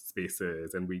those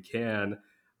spaces and we can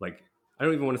like, I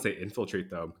don't even want to say infiltrate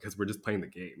them because we're just playing the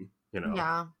game.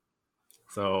 Yeah.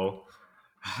 So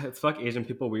it's fuck Asian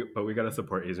people, but we gotta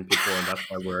support Asian people, and that's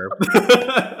why we're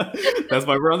that's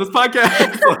why we're on this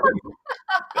podcast.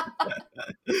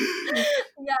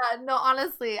 Yeah, no,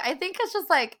 honestly, I think it's just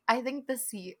like, I think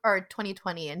this year, or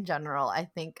 2020 in general, I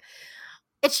think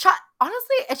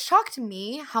honestly, it shocked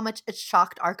me how much it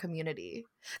shocked our community.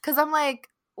 Cause I'm like,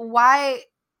 why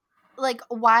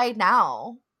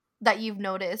now that you've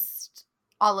noticed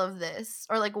all of this?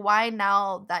 Or like, why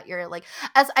now that you're like,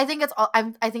 as I think it's all,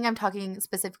 I think I'm talking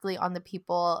specifically on the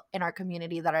people in our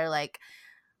community that are like,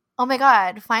 oh my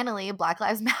God, finally, Black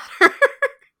Lives Matter.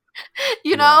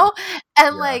 You Yeah, know?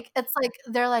 And, yeah. like, it's like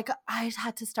they're like, "I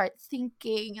had to start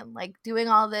thinking and, like, doing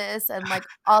all this and, like,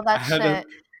 all I that had to. shit."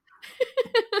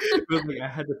 It was like I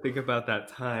had to think about that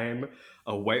time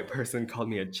a white person called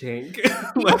me a chink.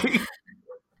 Like,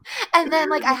 And then,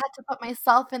 like, I had to put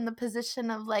myself in the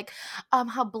position of, like,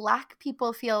 how Black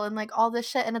people feel and, like, all this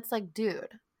shit, and it's like,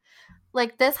 dude,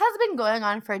 like, this has been going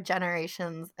on for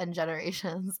generations and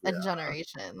generations and yeah.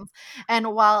 generations.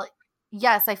 And while,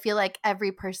 yes, I feel like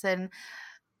every person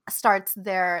starts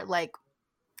their, like,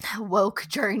 woke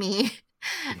journey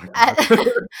Oh my at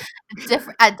god.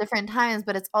 at different times,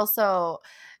 but it's also,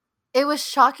 it was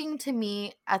shocking to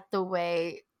me at the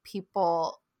way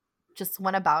people just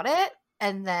went about it,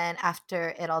 and then after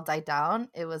it all died down,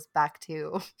 it was back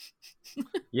to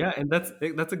Yeah, and that's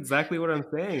exactly what I'm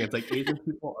saying. It's like Asian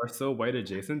people are so white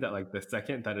adjacent that like the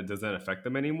second that it doesn't affect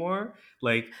them anymore,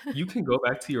 like you can go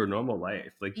back to your normal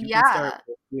life. Like you can start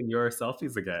yeah, posting your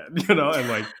selfies again, and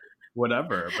like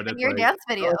whatever. But and it's your like, dance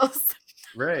no, videos.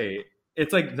 right.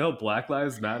 It's like, no, Black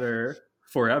Lives Matter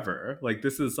forever. Like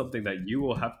this is something that you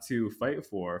will have to fight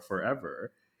for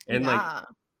forever. And like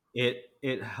Yeah.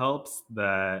 it helps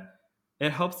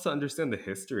to understand the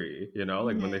history,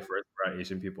 like when they Mhm. first brought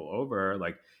Asian people over,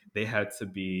 like they had to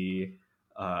be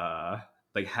uh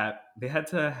like they had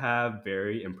to have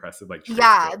very impressive like traits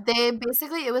Yeah, going. they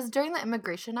basically it was during the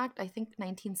Immigration Act, I think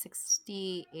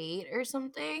 1968 or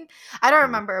something. I don't Mm,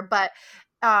 remember, but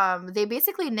they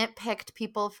basically nitpicked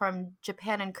people from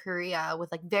Japan and Korea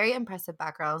with like very impressive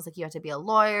backgrounds. Like you had to be a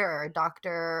lawyer or a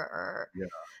doctor or yeah,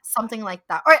 something like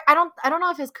that. Or I don't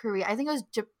know if it's Korea. I think it was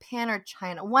Japan or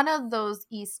China. One of those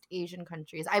East Asian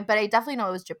countries. But I definitely know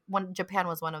it was Japan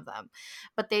was one of them.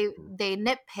 But mm, they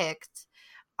nitpicked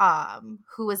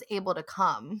who was able to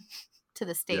come to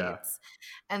the yeah. States.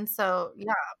 And so,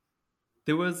 yeah.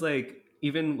 There was like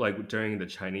even like during the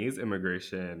Chinese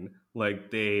immigration, like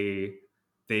they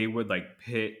would like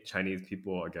pit Chinese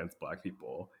people against black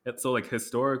people. And so like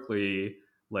historically,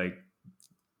 like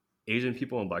Asian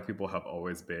people and black people have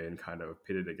always been kind of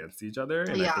pitted against each other.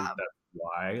 And I Yeah. think that's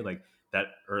why like that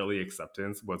early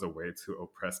acceptance was a way to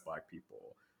oppress black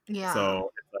people. Yeah.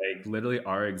 So it's like literally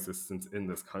our existence in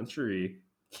this country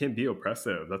can be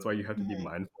oppressive. That's why you have to be Mhm.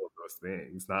 mindful of those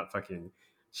things, not fucking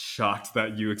shocked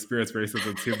that you experience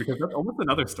racism too, because that's almost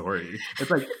another story. It's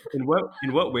like in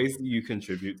what ways do you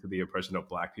contribute to the oppression of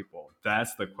black people?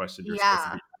 That's the question you're supposed to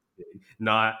Yeah. be asking,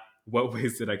 not what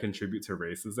ways did I contribute to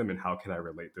racism and how can I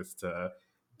relate this to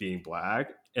being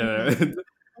black Mhm. and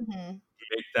Mhm.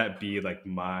 make that be like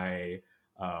my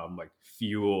like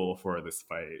fuel for this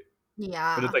fight.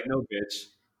 But it's Yeah. like, no, bitch,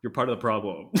 you're part of the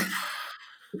problem.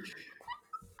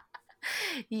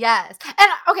 Yes.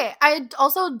 And okay, I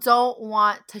also don't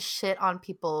want to shit on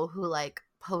people who like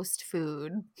post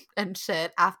food and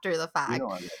shit after the You fact. know,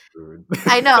 I love food.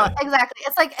 I know, exactly.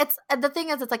 It's like it's the thing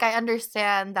is it's like I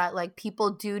understand that like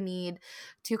people do need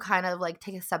to kind of like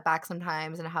take a step back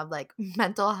sometimes and have like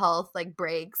mental health like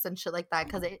breaks and shit like that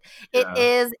because Yeah,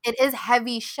 it is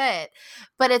heavy shit.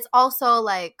 But it's also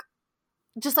like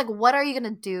just like what are you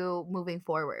gonna do moving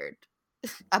forward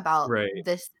about right.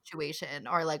 this situation?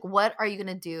 Or like what are you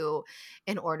gonna do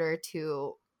in order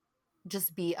to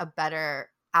just be a better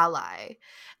ally.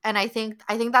 And I think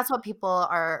that's what people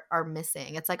are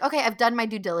missing. It's like, okay, I've done my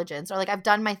due diligence or like I've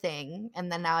done my thing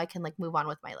and then now I can like move on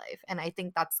with my life. And I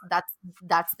think that's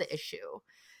the issue.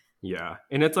 Yeah.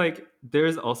 And it's like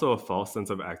there's also a false sense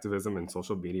of activism in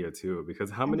social media too, because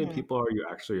how many Mhm. people are you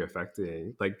actually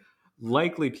affecting? Like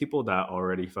likely people that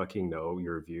already fucking know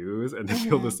your views and they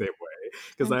feel the Mhm. same way.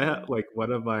 Because I had Mhm. like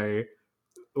one of my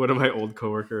old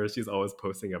coworkers, she's always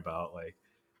posting about like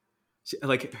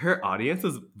her audience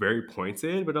is very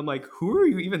pointed, but I'm like, who are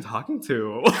you even talking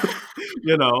to?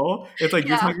 It's like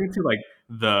you're Yeah. talking to like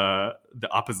the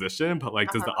opposition, but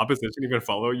like, does the Uh-huh. opposition even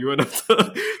follow you enough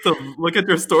to look at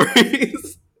your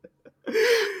stories?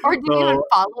 Or do you even So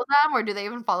follow them or do they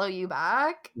even follow you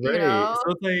back? You right, know?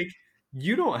 so it's like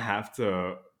you don't have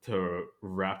to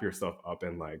wrap yourself up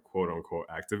in like quote unquote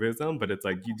activism, but it's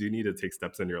like you do need to take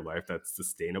steps in your life that's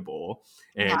sustainable,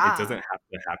 and it doesn't Yeah. have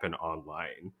to happen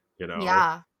online. You know,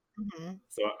 Yeah. Mhm.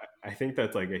 So I think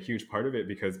that's like a huge part of it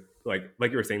because like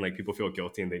you were saying, like people feel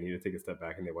guilty and they need to take a step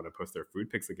back and they want to post their food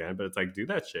pics again. But it's like do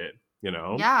that shit,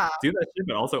 Yeah. do that shit,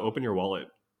 but also open your wallet.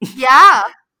 Yeah.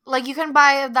 Like you can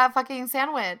buy that fucking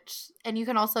sandwich and you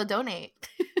can also donate.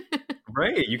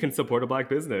 Right. You can support a black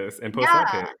business and post Yeah,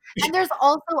 that pic. and there's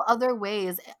also other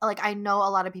ways, like, I know a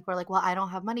lot of people are like, "Well, I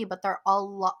don't have money," but there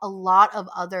are a lot of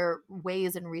other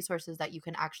ways and resources that you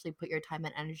can actually put your time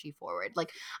and energy forward.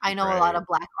 Like, I know a lot Right. of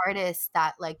Black artists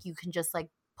that, like, you can just, like,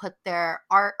 put their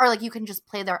art or, like, you can just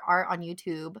play their art on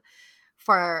YouTube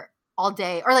for all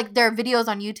day or, like, their videos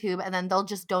on YouTube, and then they'll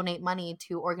just donate money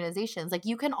to organizations. Like,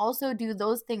 you can also do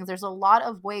those things. There's a lot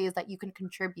of ways that you can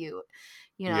contribute,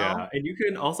 you know? Yeah. And you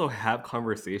can also have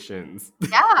conversations. Like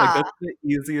Yeah, that's the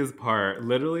easiest part.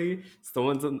 Literally,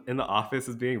 someone's in the office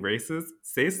is being racist,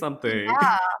 say something.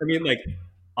 yeah. I mean, like,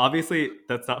 obviously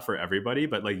that's not for everybody,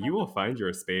 but like you will find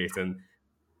your space and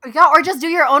Yeah, or just do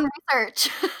your own research.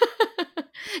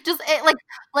 Just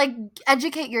like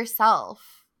educate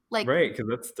yourself. Like right, because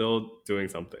that's still doing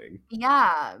something.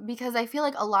 yeah, because I feel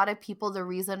like a lot of people the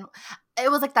reason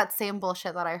it was like that same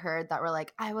bullshit that I heard that were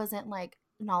like I wasn't like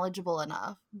knowledgeable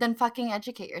enough. Then fucking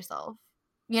educate yourself.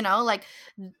 You know, like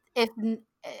if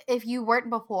if you weren't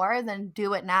before, then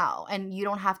do it now and you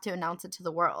don't have to announce it to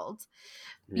the world.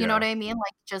 You know what Yeah. I mean?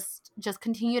 Like just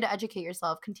continue to educate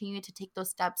yourself, continue to take those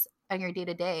steps on your day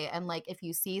to day and like if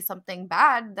you see something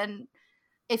bad, then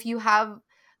if you have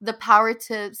the power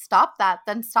to stop that,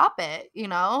 then stop it, you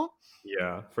know?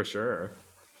 Yeah, for sure.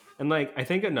 And like I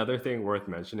think another thing worth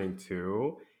mentioning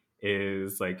too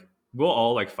is like we'll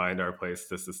all like find our place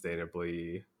to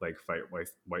sustainably like fight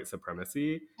white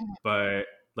supremacy, Mhm, but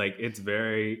like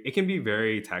it can be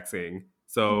very taxing.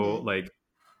 So mhm. like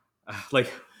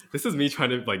like this is me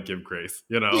trying to like give grace,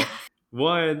 you know?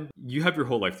 one, you have your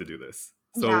whole life to do this.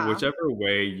 So Yeah. whichever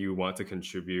way you want to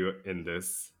contribute in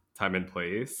this time and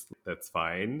place, that's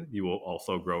fine. You will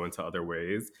also grow into other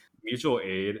ways. Mutual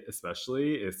aid,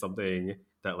 especially, is something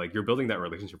that like you're building that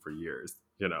relationship for years,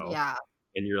 you know, Yeah.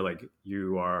 and you're like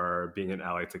you are being an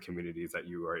ally to communities that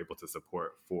you are able to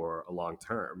support for a long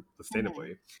term, Mhm.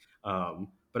 sustainably.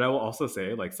 But I will also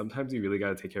say, like, sometimes you really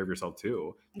got to take care of yourself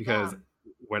too, Yeah. because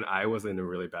when I was in a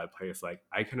really bad place, like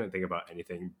I couldn't think about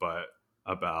anything but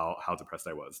about how depressed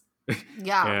I was.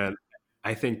 Yeah. And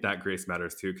I think that grace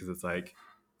matters too, because it's like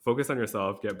focus on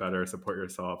yourself, get better, support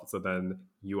yourself, so then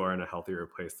you are in a healthier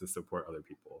place to support other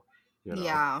people, you know?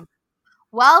 Yeah.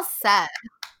 Well said.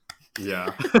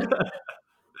 Yeah.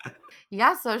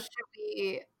 Yeah, so should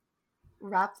we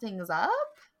wrap things up?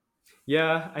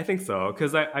 Yeah, I think so.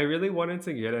 Because I really wanted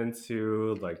to get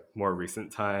into like more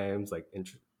recent times, like, what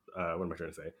am I trying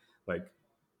to say? Like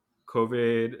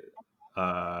COVID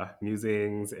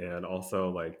musings, and also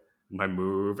like my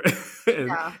move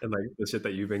Yeah. and like the shit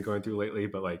that you've been going through lately.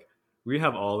 But like we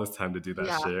have all this time to do that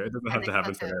Yeah. shit. It doesn't I have to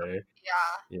think so happen too. today.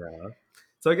 Yeah. Yeah.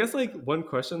 So I guess like one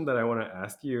question that I want to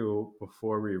ask you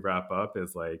before we wrap up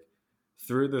is like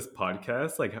through this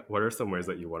podcast, like what are some ways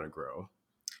that you want to grow?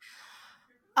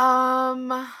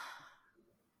 Um,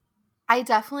 I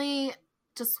definitely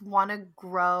just want to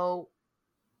grow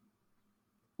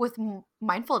with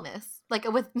mindfulness,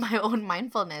 like with my own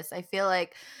mindfulness. I feel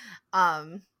like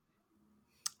um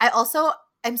I also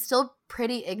I'm still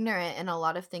pretty ignorant in a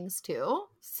lot of things too.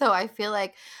 So I feel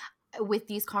like with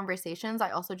these conversations,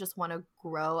 I also just want to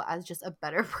grow as just a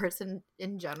better person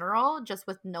in general, just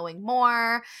with knowing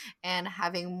more and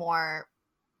having more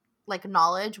like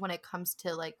knowledge when it comes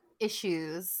to like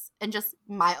issues and just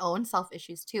my own self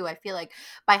issues too. I feel like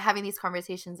by having these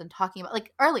conversations and talking about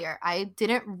like earlier, I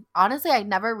didn't honestly I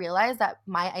never realized that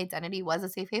my identity was a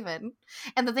safe haven.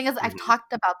 And the thing is I've Hmm.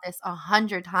 talked about this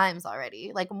 100 times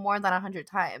already, like more than 100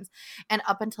 times. And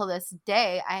up until this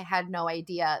day, I had no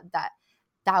idea that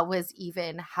that was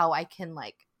even how I can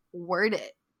like word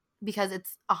it because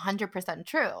it's 100%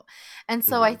 true. And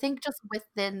so I Hmm. think just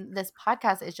within this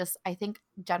podcast is just I think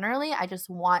generally I just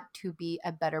want to be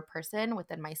a better person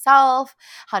within myself,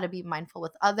 how to be mindful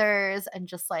with others and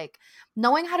just like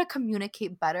knowing how to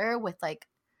communicate better with like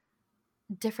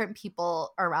different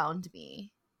people around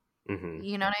me. Hmm.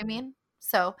 You know what I mean?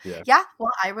 So, Yeah. yeah,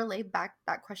 well, I relay back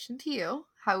that question to you.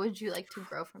 How would you like to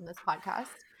grow from this podcast?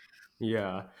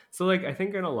 Yeah. So like I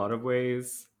think in a lot of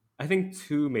ways, I think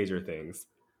two major things.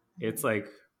 It's Mhm. like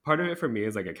part of it for me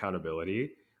is like accountability.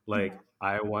 Mhm. Like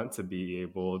I want to be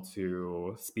able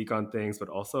to speak on things, but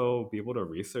also be able to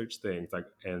research things like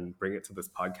and bring it to this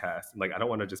podcast. Like I don't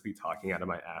want to just be talking out of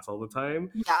my ass all the time.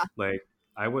 Yeah. Like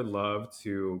I would love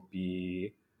to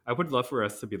be I would love for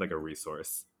us to be like a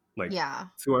resource, like Yeah.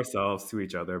 to ourselves, to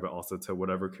each other, but also to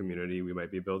whatever community we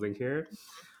might be building here.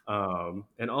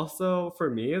 And also for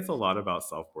me, it's a lot about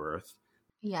self worth.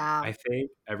 Yeah. I think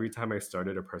every time I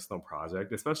started a personal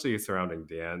project, especially surrounding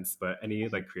dance, but any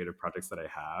like creative projects that I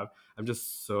have, I'm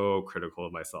just so critical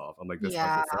of myself. I'm like, this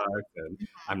Yeah. project sucks and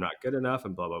I'm not good enough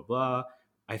and blah, blah, blah.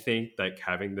 I think like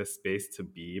having this space to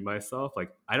be myself,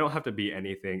 like I don't have to be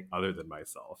anything other than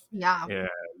myself. Yeah. And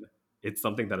it's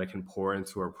something that I can pour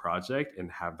into a project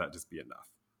and have that just be enough,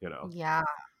 you know? Yeah.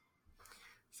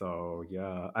 So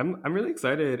yeah, I'm really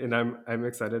excited, and I'm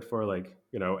excited for like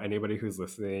anybody who's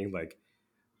listening. Like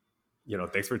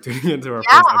thanks for tuning into our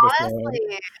Yeah, first episode,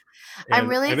 honestly. I'm and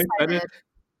really I'm excited. excited.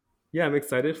 Yeah, I'm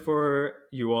excited for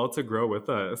you all to grow with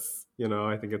us.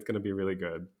 I think it's gonna be really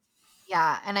good.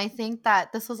 Yeah, and I think that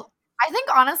I think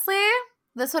honestly,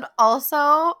 this would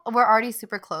also we're already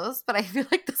super close, but I feel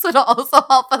like this would also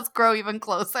help us grow even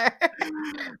closer.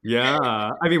 Yeah,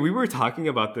 I mean, we were talking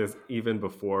about this even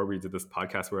before we did this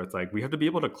podcast, where it's like we have to be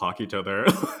able to clock each other.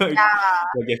 Yeah,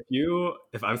 Like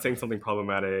if I'm saying something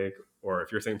problematic, or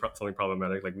if you're saying something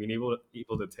problematic, like we need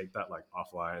able to take that like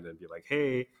offline and be like,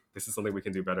 hey, this is something we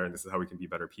can do better, and this is how we can be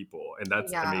better people, and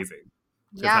that's yeah, amazing.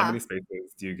 Because how yeah, many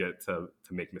spaces do you get to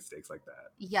make mistakes like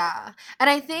that? yeah. And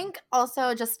I think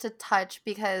also just to touch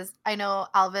because I know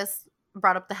Alvis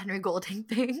brought up the Henry Golding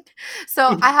thing.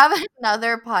 So I have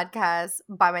another podcast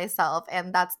by myself,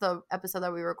 and that's the episode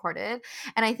that we recorded.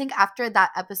 And I think after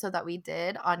that episode that we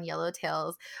did on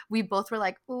Yellowtails, we both were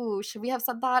like, "Ooh, should we have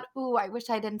said that? Ooh, I wish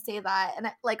I didn't say that,"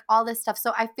 and like all this stuff.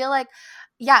 So I feel like,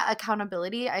 yeah,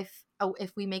 accountability.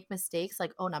 If we make mistakes,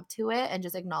 like own up to it and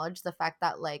just acknowledge the fact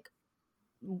that like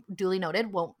duly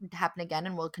noted won't happen again,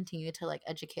 and we'll continue to like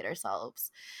educate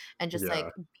ourselves and just Yeah, like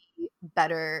be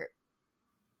better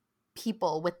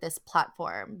people with this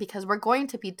platform because we're going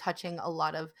to be touching a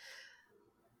lot of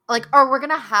like, or we're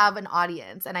gonna have an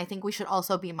audience, and I think we should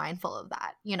also be mindful of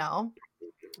that, you know?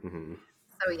 Mm-hmm.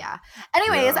 So yeah.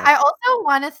 Anyways, Yeah. I also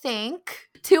want to thank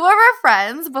two of our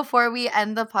friends before we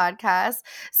end the podcast.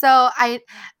 So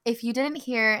if you didn't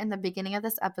hear in the beginning of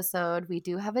this episode, we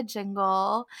do have a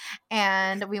jingle,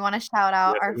 and we want to shout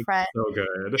out Yes, our it's friend. so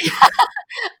good.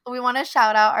 We want to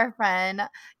shout out our friend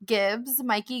Gibbs,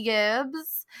 Mikey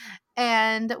Gibbs,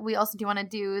 and we also do want to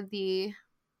do the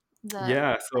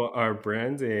Yeah, so our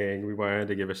branding, we wanted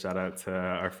to give a shout out to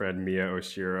our friend Mia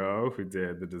Oshiro, who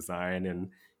did the design and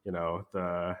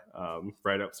the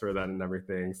write ups for that and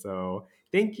everything. So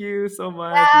thank you so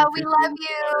much. We yeah, we appreciate love it so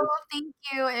you. much. Thank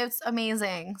you. It's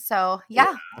amazing. So Yeah.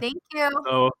 yeah, thank you.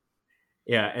 So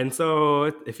yeah, and so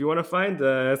if you want to find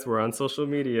us, we're on social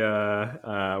media.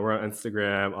 We're on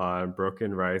Instagram on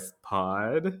Broken Rice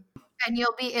Pod. And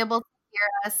you'll be able to hear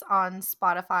us on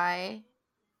Spotify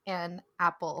and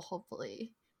Apple,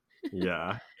 hopefully.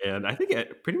 Yeah, and I think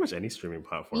pretty much any streaming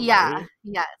platform, Yeah. right?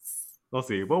 Yes. We'll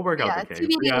see. We'll work out the Yeah.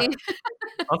 kinks. Yeah. TBD.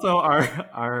 Also,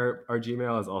 our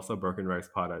Gmail is also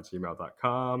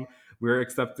brokenricepod@gmail.com. We're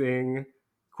accepting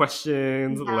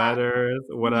questions, Yeah. letters,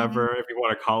 Mhm. whatever. If you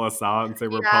want to call us out and say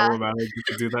we're Yeah. problematic, you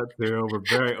can do that too. We're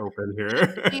very open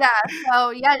here. Yeah.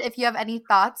 So yeah, if you have any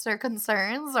thoughts or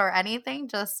concerns or anything,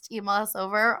 just email us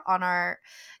over on our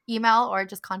email or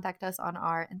just contact us on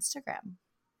our Instagram.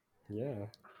 Yeah.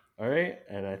 All right.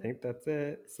 And I think that's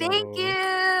it. Thank So you.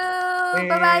 Bye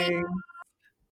bye. thanks.